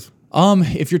these guys?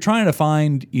 If you're trying to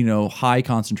find high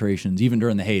concentrations, even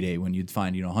during the heyday when you'd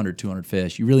find 100, 200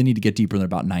 fish, you really need to get deeper than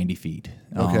about 90 feet.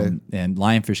 Okay. And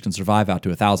lionfish can survive out to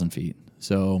 1,000 feet.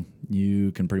 So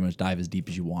you can pretty much dive as deep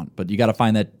as you want, but you got to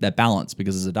find that balance,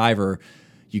 because as a diver,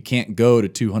 you can't go to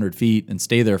 200 feet and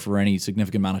stay there for any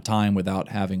significant amount of time without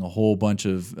having a whole bunch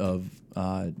of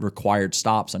required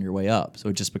stops on your way up. So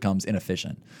it just becomes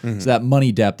inefficient. Mm-hmm. So that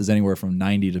money depth is anywhere from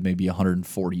 90 to maybe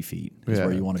 140 feet is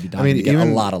where you want to be diving to get a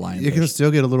lot of lionfish. It can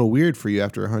still get a little weird for you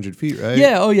after 100 feet, right?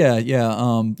 Yeah, oh yeah.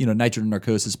 Nitrogen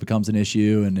narcosis becomes an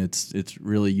issue, and it's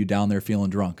really you down there feeling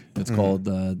drunk. It's called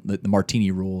the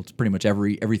martini rule. It's pretty much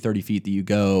every 30 feet that you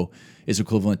go is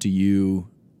equivalent to you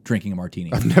drinking a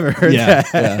martini. I've never heard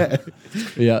that.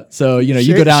 Yeah. So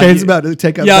you go down. Shane's about to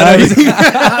take up.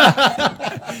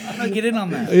 I'm gonna get in on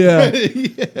that.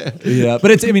 Yeah. But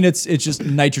it's just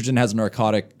nitrogen has a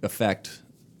narcotic effect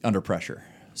under pressure.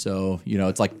 So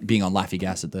it's like being on Laffy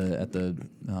gas at the.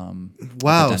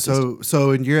 Wow. At the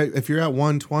so if you're at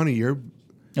 120,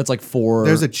 it's like 4.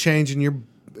 There's a change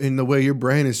in the way your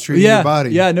brain is treating your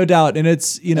body. Yeah, no doubt. And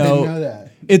it's I didn't know that.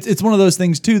 It's one of those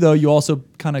things too, though. You also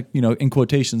kind of in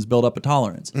quotations build up a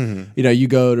tolerance. Mm-hmm. You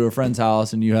go to a friend's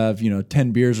house and you have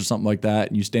 10 beers or something like that,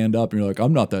 and you stand up and you're like,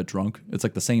 I'm not that drunk. It's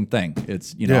like the same thing.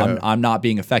 It's I'm not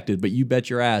being affected, but you bet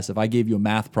your ass if I gave you a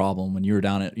math problem when you were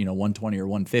down at 120 or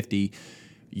 150.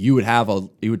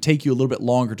 It would take you a little bit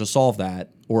longer to solve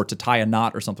that or to tie a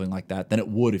knot or something like that than it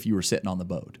would if you were sitting on the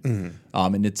boat.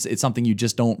 Mm-hmm. And it's something you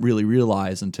just don't really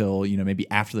realize until, maybe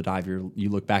after the dive, you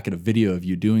look back at a video of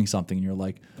you doing something and you're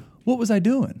like, what was I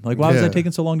doing? Like, why was I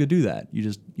taking so long to do that?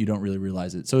 You don't really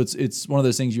realize it. So it's one of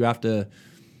those things you have to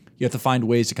find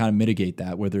ways to kind of mitigate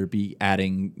that, whether it be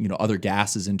adding, other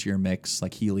gases into your mix,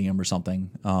 like helium or something,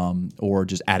 or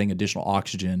just adding additional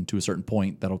oxygen to a certain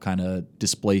point that'll kind of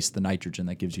displace the nitrogen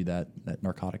that gives you that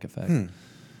narcotic effect.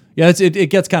 Yeah, it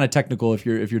gets kind of technical if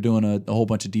you're doing a whole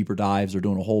bunch of deeper dives or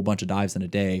doing a whole bunch of dives in a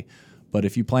day. But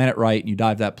if you plan it right and you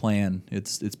dive that plan,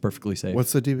 it's perfectly safe.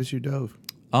 What's the deepest you dove?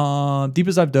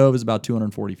 Deepest I've dove is about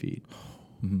 240 feet.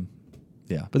 Mm-hmm.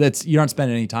 Yeah, but you aren't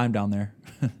spending any time down there.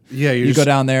 Yeah, you go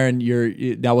down there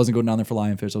and I wasn't going down there for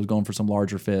lionfish. I was going for some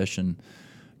larger fish, and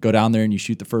go down there and you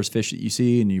shoot the first fish that you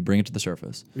see and you bring it to the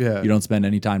surface. Yeah, you don't spend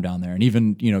any time down there, and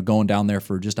even going down there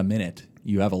for just a minute,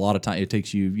 you have a lot of time. It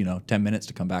takes you 10 minutes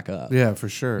to come back up. Yeah, for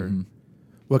sure. Mm-hmm.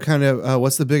 What kind of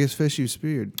what's the biggest fish you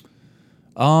speared?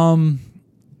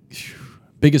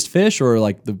 Biggest fish or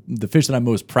like the fish that I'm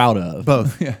most proud of?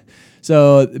 Both. Yeah.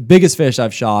 So the biggest fish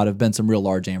I've shot have been some real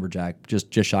large amberjack,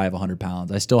 just shy of 100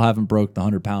 pounds. I still haven't broke the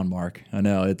 100-pound mark. I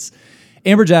know it's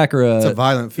amberjack it's a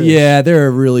violent fish. Yeah, they're a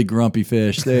really grumpy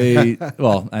fish. They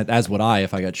well, as would I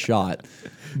if I got shot.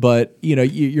 But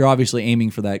you're obviously aiming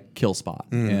for that kill spot,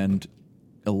 and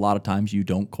a lot of times you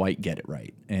don't quite get it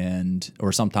right,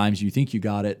 or sometimes you think you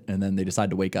got it, and then they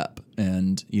decide to wake up.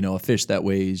 And a fish that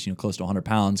weighs close to 100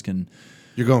 pounds can.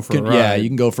 You're going for a ride. Yeah, you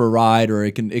can go for a ride, or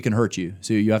it can hurt you.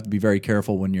 So you have to be very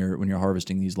careful when you're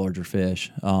harvesting these larger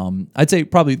fish. I'd say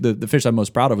probably the fish I'm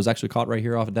most proud of was actually caught right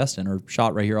here off of Destin, or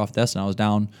shot right here off of Destin. I was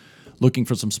down looking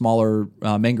for some smaller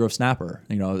mangrove snapper.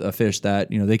 A fish that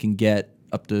they can get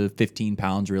up to 15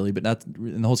 pounds really, but that's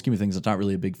in the whole scheme of things, it's not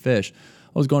really a big fish.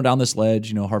 I was going down this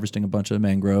ledge, harvesting a bunch of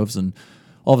mangroves, and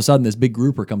all of a sudden, this big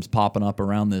grouper comes popping up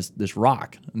around this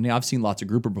rock. And I've seen lots of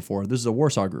grouper before. This is a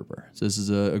Warsaw grouper. So this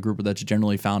is a grouper that's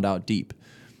generally found out deep.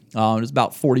 It's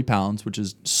about 40 pounds, which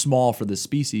is small for this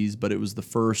species, but it was the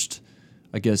first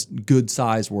I guess,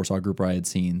 good-sized Warsaw grouper I had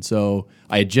seen. So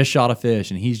I had just shot a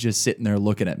fish, and he's just sitting there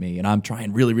looking at me, and I'm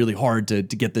trying really, really hard to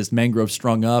get this mangrove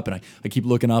strung up, and I keep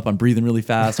looking up. I'm breathing really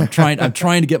fast. I'm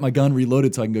trying to get my gun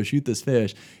reloaded so I can go shoot this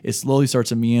fish. It slowly starts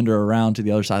to meander around to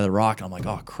the other side of the rock, and I'm like,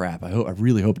 oh, crap. I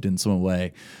really hope it didn't swim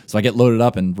away. So I get loaded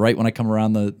up, and right when I come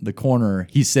around the corner,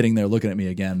 he's sitting there looking at me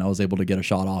again. I was able to get a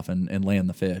shot off and land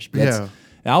the fish. But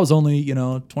I was only,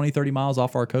 20, 30 miles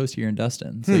off our coast here in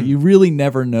Destin. So you really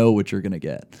never know what you're going to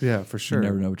get. Yeah, for sure. You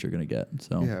never know what you're going to get.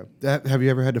 So have you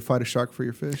ever had to fight a shark for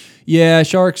your fish? Yeah,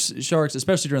 sharks,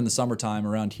 especially during the summertime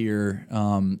around here,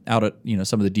 out at,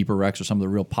 some of the deeper wrecks or some of the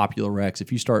real popular wrecks,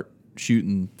 if you start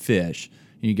shooting fish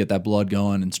and you get that blood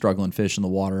going and struggling fish in the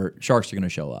water, sharks are going to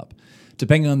show up.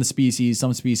 Depending on the species,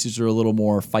 some species are a little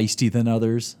more feisty than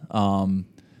others.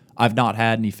 I've not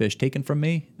had any fish taken from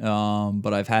me,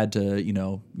 but I've had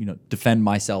to, defend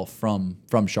myself from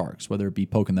sharks, whether it be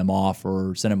poking them off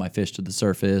or sending my fish to the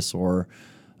surface or,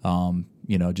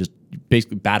 just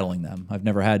basically battling them. I've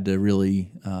never had to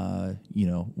really,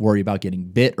 worry about getting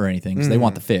bit or anything because they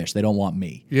want the fish. They don't want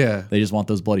me. Yeah. They just want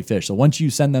those bloody fish. So once you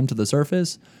send them to the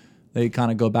surface, they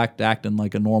kind of go back to acting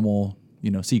like a normal,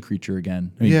 sea creature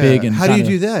again. I mean, big and how do you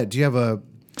do that? Do you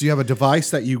have a device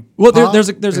that you? Well, there's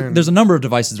a number of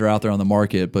devices that are out there on the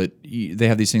market, but they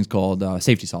have these things called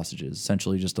safety sausages.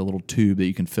 Essentially, just a little tube that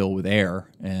you can fill with air,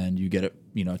 and you get it,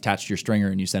 attached to your stringer,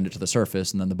 and you send it to the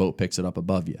surface, and then the boat picks it up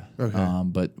above you. Okay.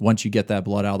 But once you get that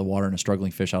blood out of the water and a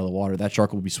struggling fish out of the water, that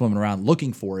shark will be swimming around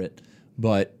looking for it,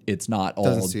 but it's not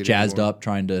all jazzed up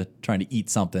trying to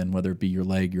eat something, whether it be your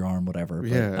leg, your arm, whatever.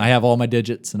 But I have all my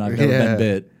digits, and I've never been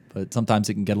bit, but sometimes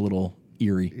it can get a little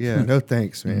eerie. Yeah, no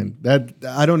thanks, man. That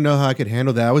I don't know how I could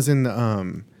handle that. I was in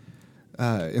the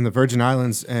Virgin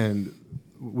Islands, and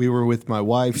we were with my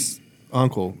wife's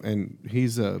uncle, and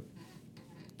he's a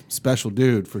special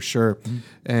dude for sure.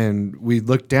 And we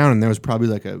looked down, and there was probably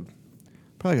like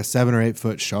a 7 or 8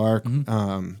 foot shark.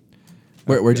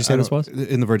 Where'd you say this was?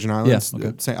 In the Virgin Islands,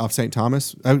 off St.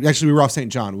 Thomas. Actually, we were off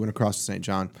St. John. We went across to St.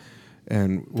 John,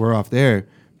 and we're off there.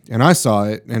 And I saw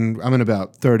it, and I'm in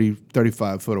about 30,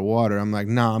 35 foot of water. I'm like,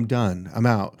 nah, I'm done. I'm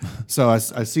out. So I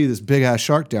see this big-ass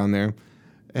shark down there,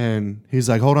 and he's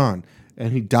like, hold on.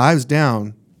 And he dives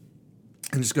down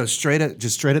and just goes straight at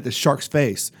the shark's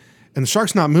face. And the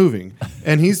shark's not moving.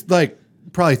 And he's like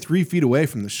probably 3 feet away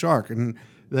from the shark. And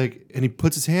he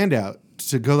puts his hand out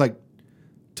to go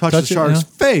touch the shark's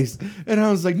face. And I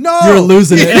was like, no. You're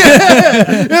losing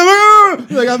it.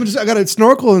 I got a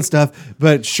snorkel and stuff,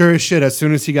 but sure as shit, as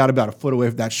soon as he got about a foot away,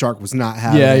 that shark was not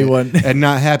happy. Yeah, he wasn't. And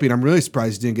not happy. And I'm really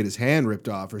surprised he didn't get his hand ripped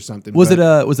off or something. Was it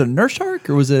a nurse shark,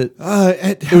 or was it?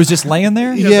 It was just laying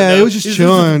there. Yeah, it was just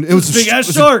chilling. It was a big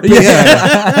ass shark.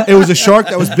 Yeah, it was a shark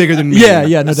that was bigger than me.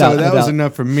 Yeah, no doubt. So that was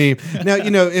enough for me. Now,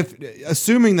 if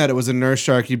assuming that it was a nurse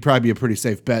shark, you'd probably be a pretty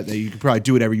safe bet that you could probably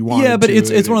do whatever you want. Yeah, but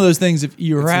it's one of those things. If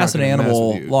you harass an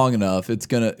animal long enough, it's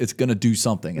gonna do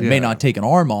something. It may not take an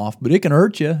arm off, but it can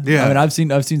hurt you. Yeah. I mean, I've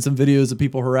seen some videos of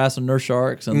people harassing nurse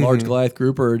sharks and large Goliath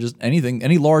grouper or just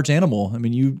any large animal. I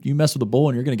mean, you mess with a bull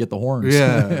and you're going to get the horns.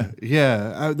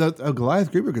 Yeah. A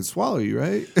Goliath grouper could swallow you,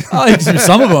 right?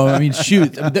 Some of them. I mean,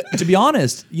 shoot. To be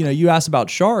honest, you asked about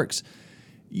sharks.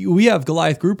 We have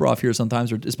Goliath grouper off here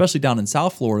sometimes, or especially down in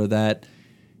South Florida, that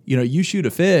you shoot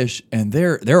a fish and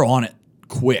they're on it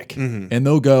quick, and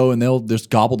they'll go and they'll just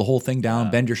gobble the whole thing down,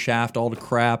 bend your shaft all to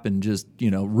crap, and just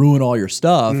ruin all your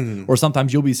stuff. Or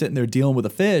sometimes you'll be sitting there dealing with a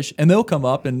fish, and they'll come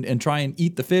up and try and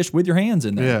eat the fish with your hands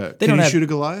in there. Yeah, can you shoot a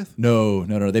Goliath? No.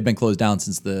 They've been closed down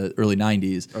since the early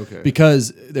 '90s. Okay,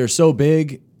 because they're so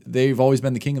big, they've always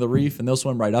been the king of the reef, and they'll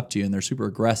swim right up to you, and they're super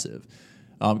aggressive.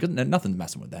 Because nothing's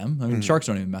messing with them. I mean, sharks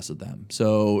don't even mess with them,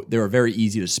 so they're very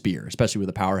easy to spear, especially with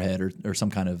a power head or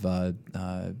some kind of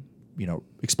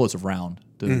explosive round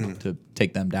to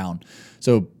take them down.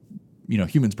 So,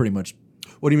 humans pretty much.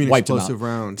 What do you mean explosive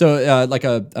round? So, like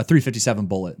a 357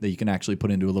 bullet that you can actually put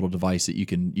into a little device that you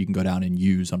can go down and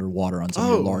use underwater on some of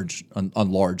your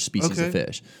large species of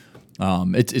fish.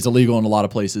 It's illegal in a lot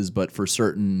of places, but for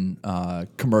certain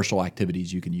commercial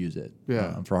activities, you can use it.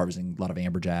 For harvesting a lot of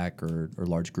amberjack or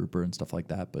large grouper and stuff like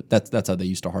that. But that's how they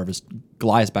used to harvest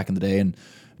Goliaths back in the day, and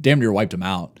damn near wiped them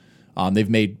out. They've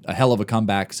made a hell of a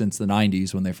comeback since the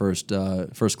 90s when they first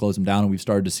closed them down, and we've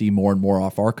started to see more and more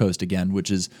off our coast again,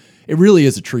 it really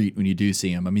is a treat when you do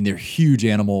see them. I mean, they're huge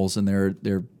animals, and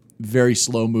they're very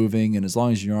slow moving, and as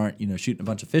long as you aren't shooting a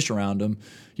bunch of fish around them,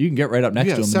 you can get right up next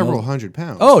to them. Several hundred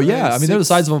pounds. Oh yeah, I mean they're the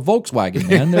size of a Volkswagen,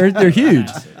 man. They're huge.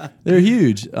 They're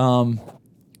huge.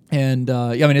 And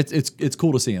I mean, it's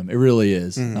cool to see them. It really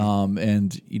is.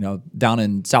 And down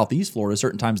in Southeast Florida,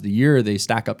 certain times of the year they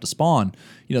stack up to spawn.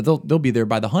 They'll be there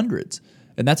by the hundreds.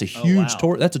 And that's a huge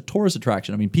wow. that's a tourist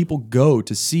attraction. I mean, people go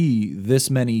to see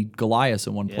this many Goliaths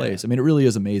in one place. I mean, it really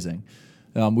is amazing.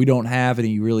 We don't have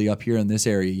any really up here in this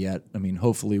area yet. I mean,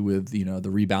 hopefully with the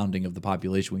rebounding of the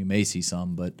population, we may see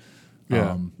some, but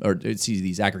or see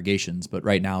these aggregations. But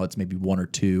right now, it's maybe 1 or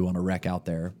 2 on a wreck out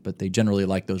there. But they generally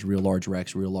like those real large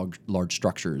wrecks, real large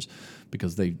structures,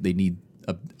 because they need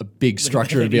a big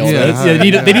structure to be able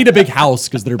to. They need a big house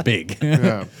because they're big.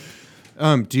 Yeah.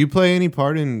 Do you play any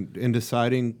part in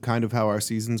deciding kind of how our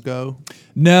seasons go?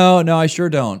 No, I sure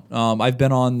don't. I've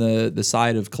been on the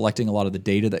side of collecting a lot of the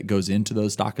data that goes into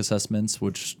those stock assessments,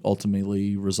 which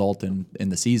ultimately result in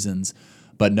the seasons.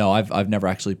 But no, I've never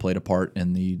actually played a part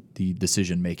in the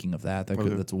decision making of that.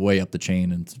 That's way up the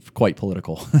chain and it's quite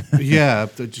political. Yeah,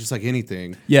 just like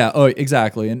anything. Yeah. Oh,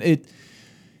 exactly. And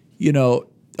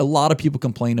a lot of people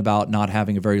complain about not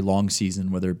having a very long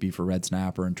season, whether it be for red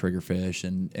snapper and triggerfish,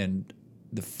 and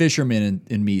the fisherman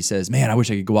in me says, man, I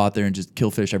wish I could go out there and just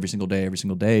kill fish every single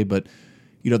day. But,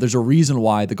 there's a reason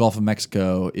why the Gulf of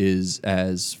Mexico is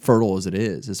as fertile as it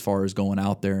is, as far as going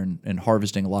out there and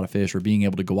harvesting a lot of fish, or being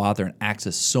able to go out there and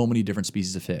access so many different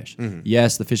species of fish. Mm-hmm.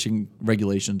 Yes, the fishing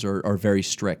regulations are very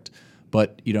strict,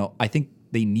 but, I think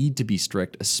they need to be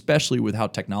strict, especially with how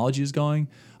technology is going.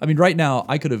 I mean, right now,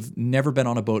 I could have never been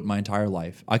on a boat in my entire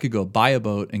life. I could go buy a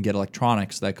boat and get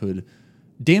electronics that could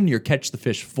damn near catch the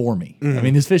fish for me. Mm-hmm. I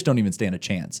mean, these fish don't even stand a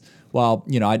chance. While,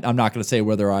 I'm not going to say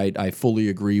whether I fully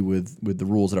agree with the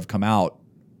rules that have come out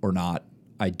or not.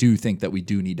 I do think that we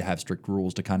do need to have strict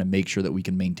rules to kind of make sure that we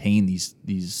can maintain these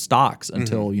stocks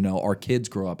until, our kids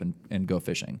grow up and go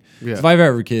fishing. Yeah. So if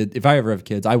I ever have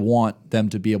kids, I want them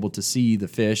to be able to see the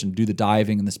fish and do the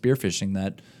diving and the spearfishing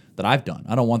that I've done.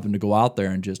 I don't want them to go out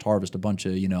there and just harvest a bunch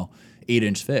of,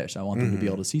 8-inch fish. I want them to be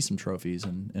able to see some trophies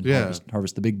and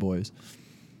harvest the big boys.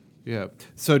 Yeah.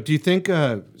 So do you think?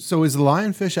 So is the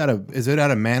lionfish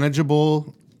at a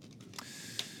manageable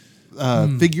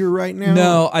figure right now?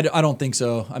 No, I don't think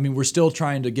so. I mean, we're still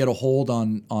trying to get a hold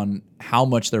on how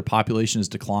much their population has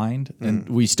declined, and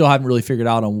we still haven't really figured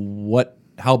out on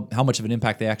how much of an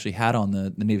impact they actually had on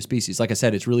the native species. Like I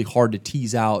said, it's really hard to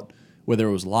tease out whether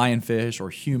it was lionfish or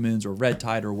humans or red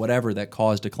tide or whatever that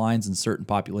caused declines in certain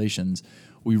populations.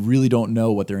 We really don't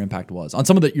know what their impact was on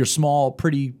some of your small,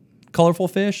 pretty colorful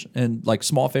fish and like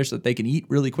small fish that they can eat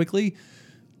really quickly.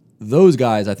 Those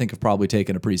guys, I think, have probably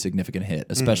taken a pretty significant hit,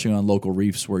 especially on local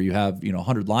reefs where you have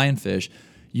 100 lionfish.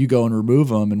 You go and remove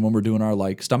them, and when we're doing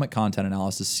our stomach content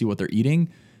analysis to see what they're eating,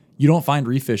 you don't find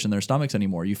reef fish in their stomachs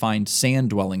anymore. You find sand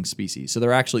dwelling species. So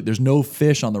there's no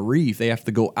fish on the reef. They have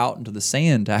to go out into the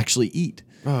sand to actually eat.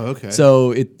 Oh, okay.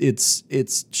 So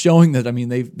it's showing that, I mean,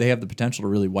 they have the potential to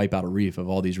really wipe out a reef of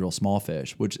all these real small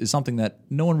fish, which is something that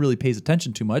no one really pays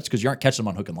attention to much because you aren't catching them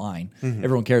on hook and line. Mm-hmm.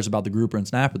 Everyone cares about the grouper and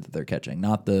snapper that they're catching,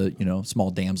 not the small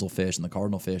damsel fish and the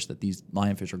cardinal fish that these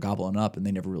lionfish are gobbling up and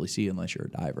they never really see unless you're a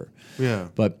diver. Yeah.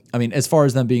 But I mean, as far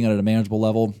as them being at a manageable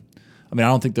level, I mean, I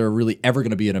don't think they're really ever going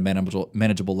to be at a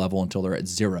manageable level until they're at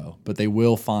zero, but they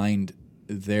will find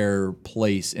their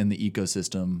place in the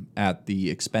ecosystem at the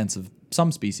expense of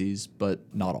some species, but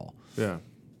not all. Yeah.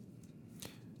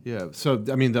 Yeah. So,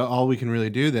 I mean, all we can really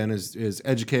do then is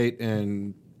educate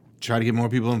and try to get more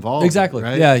people involved. Exactly.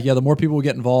 Right? Yeah. The more people we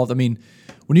get involved. I mean,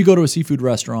 when you go to a seafood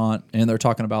restaurant and they're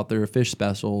talking about their fish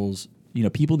specials,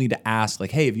 people need to ask,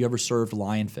 hey, have you ever served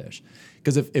lionfish?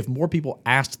 Because if more people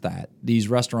asked that, these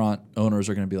restaurant owners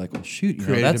are going to be like, well, shoot,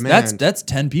 that's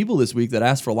 10 people this week that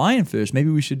asked for lionfish.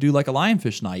 Maybe we should do a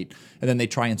lionfish night. And then they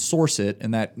try and source it,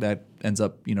 and that ends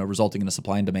up resulting in a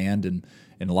supply and demand. And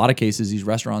in a lot of cases, these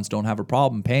restaurants don't have a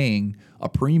problem paying a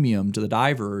premium to the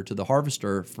diver or to the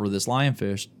harvester for this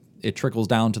lionfish. It trickles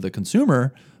down to the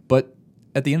consumer, but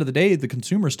at the end of the day, the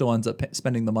consumer still ends up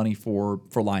spending the money for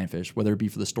lionfish, whether it be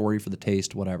for the story, for the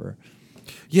taste, whatever.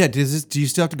 Yeah, do you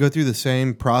still have to go through the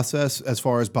same process as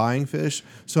far as buying fish?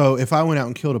 So if I went out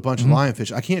and killed a bunch of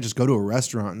lionfish, I can't just go to a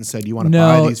restaurant and say, do you want to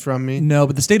buy these from me? No,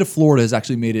 but the state of Florida has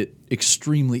actually made it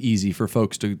extremely easy for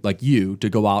folks to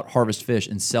go out, harvest fish,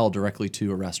 and sell directly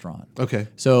to a restaurant. Okay.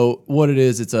 So what it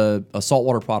is, it's a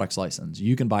saltwater products license.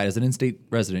 You can buy it as an in-state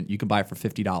resident. You can buy it for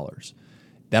 $50.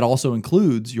 That also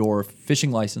includes your fishing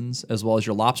license as well as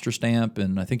your lobster stamp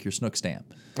and I think your snook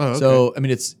stamp. Oh, okay. So I mean,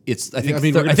 it's I think I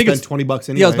think it's $20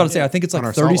 anyway. Yeah, I was about to say I think it's like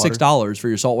 $36 for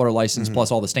your saltwater license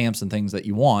plus all the stamps and things that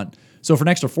you want. So for an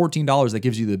extra $14, that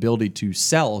gives you the ability to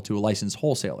sell to a licensed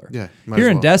wholesaler. Yeah. Here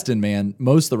in Destin, man,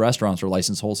 most of the restaurants are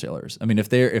licensed wholesalers. I mean, if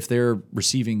they're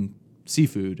receiving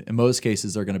seafood, in most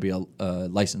cases they're going to be a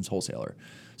licensed wholesaler.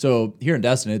 So here in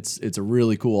Destin, it's a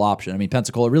really cool option. I mean,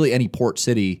 Pensacola, really any port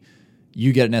city.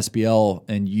 you get an SPL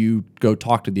and you go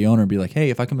talk to the owner and be like, hey,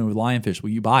 if I come in with lionfish, will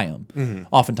you buy them? Mm-hmm.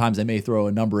 Oftentimes they may throw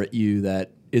a number at you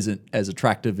that isn't as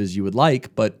attractive as you would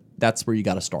like, but that's where you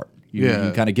got to start.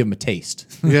 You kind of give them a taste.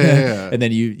 And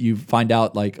then you find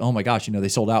out like, oh my gosh, they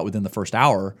sold out within the first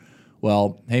hour.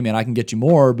 Well, hey man, I can get you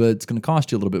more, but it's going to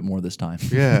cost you a little bit more this time.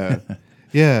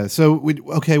 Yeah. So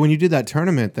when you did that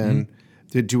tournament, then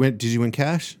did you win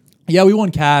cash? Yeah, we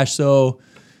won cash. So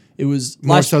it was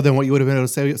more so than what you would have been able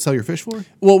to sell your fish for?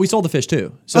 Well, we sold the fish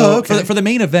too. So for the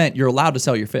main event, you're allowed to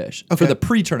sell your fish. Okay. For the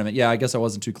pre-tournament, I guess I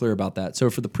wasn't too clear about that. So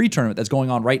for the pre-tournament that's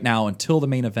going on right now until the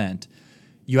main event,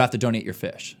 you have to donate your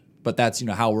fish. But that's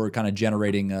how we're kind of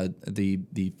generating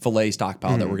the fillet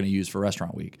stockpile that we're going to use for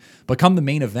Restaurant Week. But come the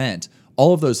main event,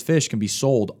 all of those fish can be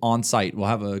sold on site. We'll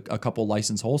have a couple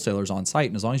licensed wholesalers on site,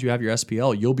 and as long as you have your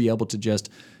SPL, you'll be able to just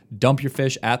dump your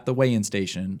fish at the weigh-in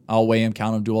station. I'll weigh them,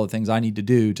 count them, do all the things I need to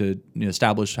do to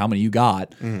establish how many you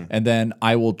got, and then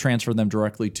I will transfer them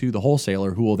directly to the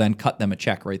wholesaler, who will then cut them a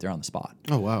check right there on the spot.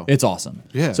 Oh wow, it's awesome.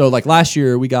 Yeah. So like last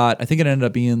year we got, I think it ended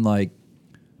up being like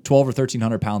 12 or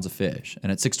 1,300 pounds of fish,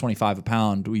 and at $6.25 a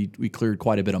pound, we cleared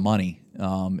quite a bit of money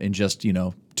in just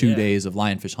 2 days of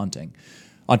lionfish hunting.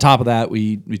 On top of that,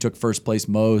 we took first place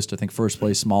most, I think first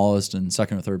place smallest, and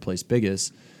second or third place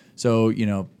biggest. So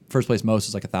first place most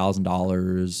was like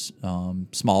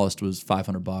 $1,000, smallest was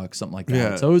 $500, something like that.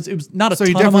 Yeah. So it was not a ton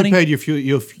of money. So you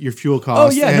definitely paid your fuel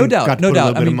costs. Oh yeah, no doubt, got to put a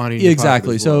little bit of money in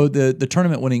exactly. Your pocket as well. So the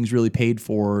tournament winnings really paid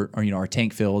for our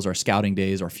tank fills, our scouting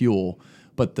days, our fuel.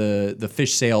 But the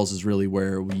fish sales is really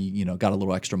where we got a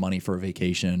little extra money for a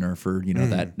vacation or for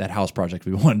that house project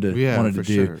we wanted to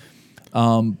do. Sure.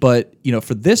 But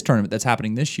for this tournament that's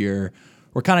happening this year,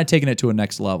 we're kind of taking it to a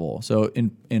next level. So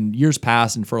in years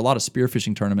past, and for a lot of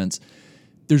spearfishing tournaments,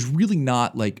 there's really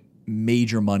not like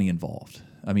major money involved.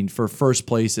 I mean, for first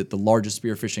place at the largest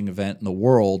spearfishing event in the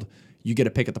world, you get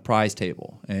a pick at the prize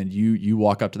table, and you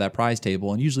walk up to that prize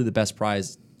table, and usually the best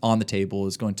prize on the table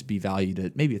is going to be valued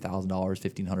at maybe $1,000,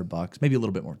 $1,500, maybe a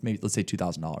little bit more, maybe let's say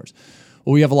 $2,000.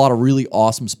 Well, we have a lot of really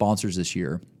awesome sponsors this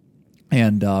year.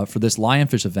 And for this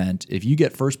lionfish event, if you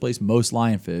get first place most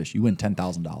lionfish, you win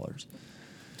 $10,000.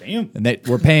 Damn. And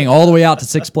we're paying all the way out to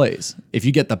sixth place. If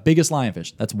you get the biggest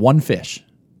lionfish, that's one fish,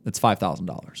 that's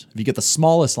 $5,000. If you get the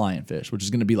smallest lionfish, which is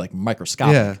going to be like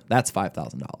microscopic, that's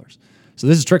 $5,000. So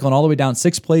this is trickling all the way down.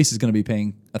 Sixth place is going to be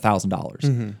paying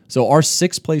 $1,000. So our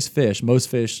sixth place fish, most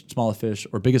fish, smallest fish,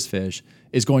 or biggest fish,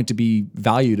 is going to be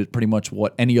valued at pretty much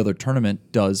what any other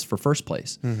tournament does for first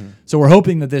place. So we're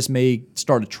hoping that this may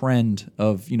start a trend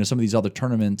of some of these other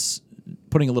tournaments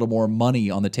putting a little more money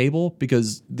on the table,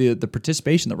 because the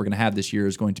participation that we're going to have this year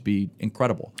is going to be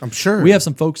incredible. I'm sure. We have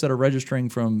some folks that are registering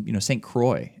from St.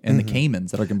 Croix and the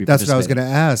Caymans that are going to be That's what I was going to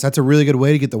ask. That's a really good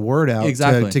way to get the word out.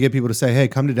 Exactly. To get people to say, hey,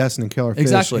 come to Destin and kill our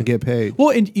fish and get paid. Well,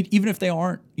 and even if they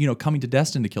aren't coming to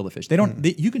Destin to kill the fish, they don't.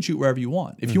 You can shoot wherever you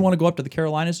want. If you want to go up to the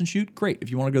Carolinas and shoot, great. If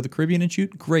you want to go to the Caribbean and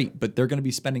shoot, great. But they're going to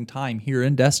be spending time here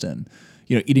in Destin,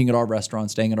 eating at our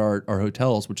restaurants, staying at our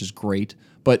hotels, which is great.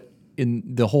 But in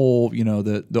the whole,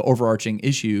 the overarching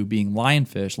issue being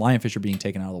lionfish are being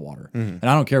taken out of the water. And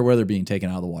I don't care where they're being taken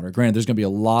out of the water. Granted, there's going to be a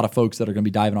lot of folks that are going to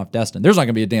be diving off Destin. There's not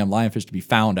going to be a damn lionfish to be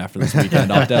found after this weekend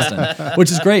off Destin,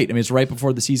 which is great. I mean, it's right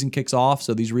before the season kicks off,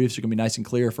 so these reefs are going to be nice and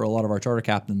clear for a lot of our charter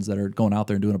captains that are going out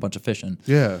there and doing a bunch of fishing.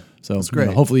 Yeah, so that's great.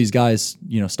 Hopefully these guys,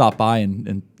 stop by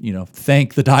and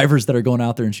thank the divers that are going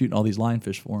out there and shooting all these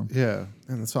lionfish for them. Yeah,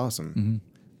 and that's awesome.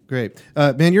 Great.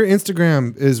 Man, your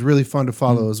Instagram is really fun to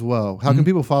follow as well. How can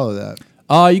people follow that?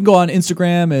 You can go on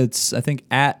Instagram. It's, I think,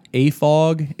 at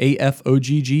AFOGG,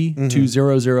 AFOGG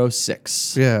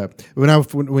 2006. Yeah.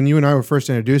 When you and I were first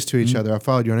introduced to each other, I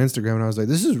followed you on Instagram, and I was like,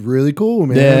 this is really cool,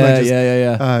 man.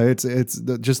 Yeah. It's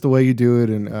just the way you do it,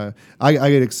 and I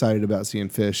get excited about seeing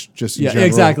fish just in general.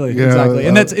 Exactly.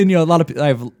 And that's, a lot of, I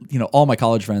have, all my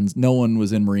college friends, no one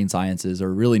was in marine sciences,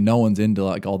 or really no one's into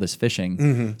like all this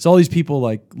fishing. So all these people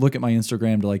like look at my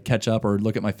Instagram to like catch up, or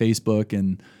look at my Facebook,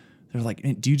 and they're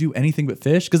like, do you do anything but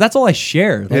fish? Because that's all I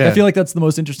share. Like, I feel like that's the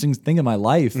most interesting thing in my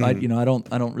life. I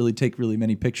don't really take really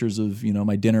many pictures of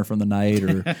my dinner from the night,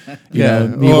 or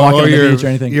me walking on the beach or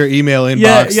anything. Your email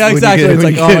inbox. Yeah, exactly. It's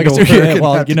like, oh, I guess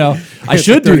I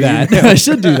should do that. I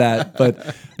should do that.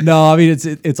 But no, I mean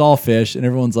it's all fish, and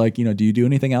everyone's like, do you do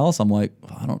anything else? I'm like,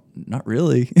 well, not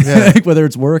really. Like, whether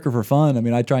it's work or for fun. I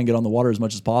mean, I try and get on the water as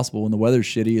much as possible. When the weather's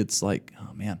shitty, it's like,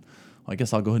 oh man, I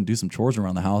guess I'll go ahead and do some chores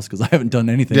around the house because I haven't done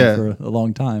anything for a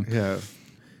long time.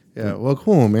 Yeah, well,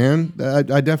 cool, man. I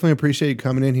definitely appreciate you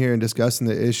coming in here and discussing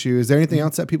the issue. Is there anything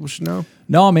else that people should know?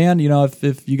 No, man.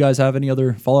 If you guys have any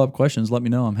other follow-up questions, let me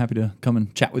know. I'm happy to come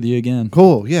and chat with you again.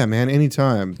 Cool. Yeah, man.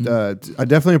 Anytime. I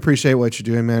definitely appreciate what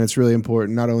you're doing, man. It's really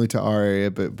important, not only to our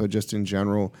area, but just in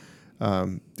general.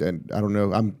 And I don't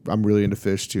know. I'm really into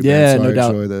fish too. Yeah, man, so no I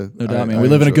doubt. enjoy No doubt, man. We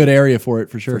live in a good area for it,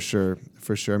 for sure.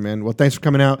 For sure, man. Well, thanks for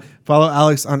coming out. Follow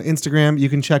Alex on Instagram. You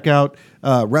can check out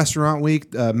Restaurant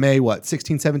Week, May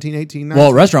 16, 17, 18, 19?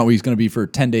 Well, Restaurant Week is going to be for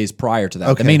 10 days prior to that.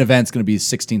 Okay. The main event's going to be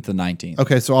 16th and 19th.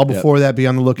 Okay, so all before that, be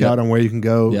on the lookout on where you can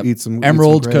go eat some.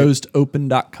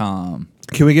 EmeraldCoastOpen.com.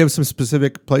 Can we give some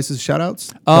specific places shout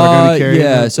outs?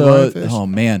 Yeah. So, oh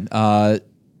man,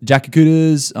 Jack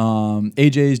Yakuda's,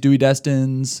 AJ's, Dewey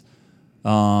Destin's.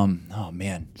 Oh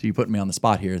man, so you putting me on the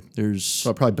spot here. There's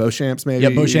probably Beauchamp's, maybe.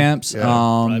 Yep, Beauchamp's. Yeah.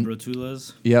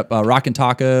 Rotula's. Yep, Rockin'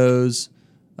 Tacos,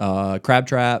 Crab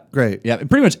Trap. Great. Yeah,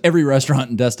 pretty much every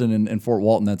restaurant in Destin and Fort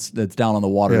Walton that's down on the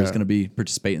water is going to be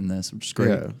participating in this, which is great.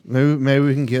 Yeah, maybe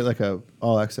we can get like a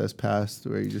all access pass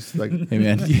where you just like, hey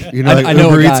man, like I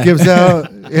know Uber Eats gives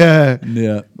out. Yeah,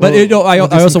 yeah. But I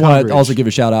also want to give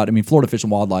a shout out. I mean, Florida Fish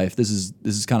and Wildlife. This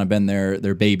has kind of been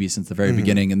their baby since the very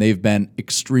beginning, and they've been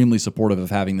extremely supportive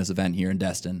of having this event here in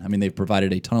Destin. I mean, they've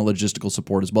provided a ton of logistical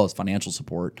support as well as financial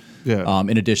support. Yeah.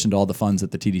 In addition to all the funds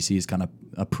that the TDC has kind of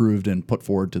approved and put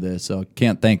forward to this, so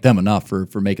can't thank them enough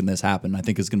for making this happen. I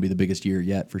think it's going to be the biggest year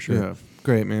yet for sure. Yeah,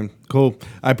 great, man. Cool.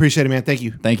 I appreciate it, man. Thank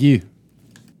you. Thank you.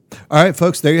 All right,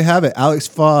 folks, there you have it. Alex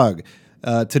Fogg.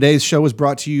 Today's show was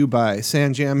brought to you by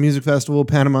Sand Jam Music Festival,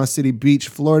 Panama City Beach,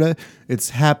 Florida. It's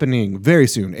happening very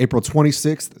soon, April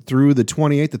 26th through the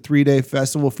 28th, a 3-day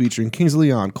festival featuring Kings of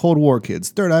Leon, Cold War Kids,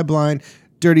 Third Eye Blind,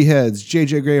 Dirty Heads,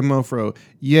 JJ Gray Mofro,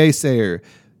 Yay Sayer,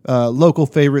 local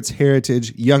favorites,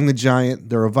 Heritage, Young the Giant,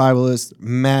 The Revivalists,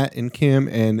 Matt and Kim,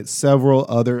 and several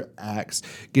other acts.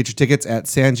 Get your tickets at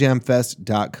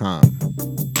sandjamfest.com.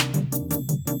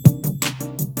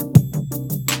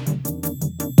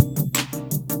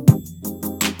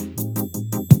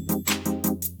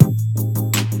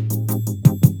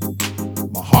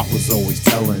 Always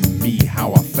telling me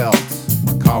how I felt.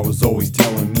 My car was always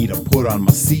telling me to put on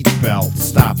my seatbelt.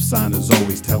 Stop sign is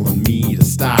always telling me to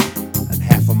stop. And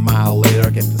half a mile later,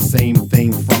 get the same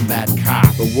thing from that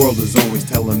cop. The world is always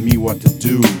telling me what to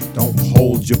do. Don't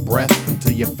hold your breath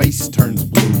until your face turns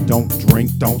blue. Don't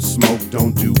drink, don't smoke,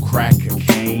 don't do crack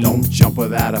cocaine. Don't jump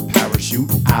without a parachute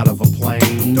out of a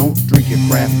plane. Don't drink your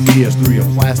craft beers through your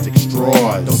plastic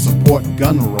straws. Don't support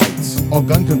gun rights or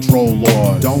gun control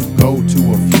laws. Don't go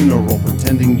to a funeral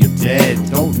pretending you're dead.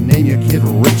 Don't name your kid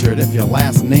Richard if your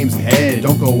last name's Head.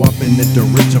 Don't go up in the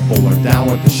dirigible or down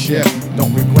with the ship.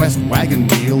 Don't request wagon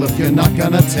wheel if you're not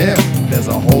gonna tip. There's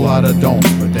a whole lot of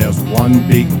don'ts, but there's one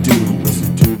big do.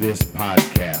 Listen to this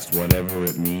podcast, whatever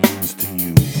it means.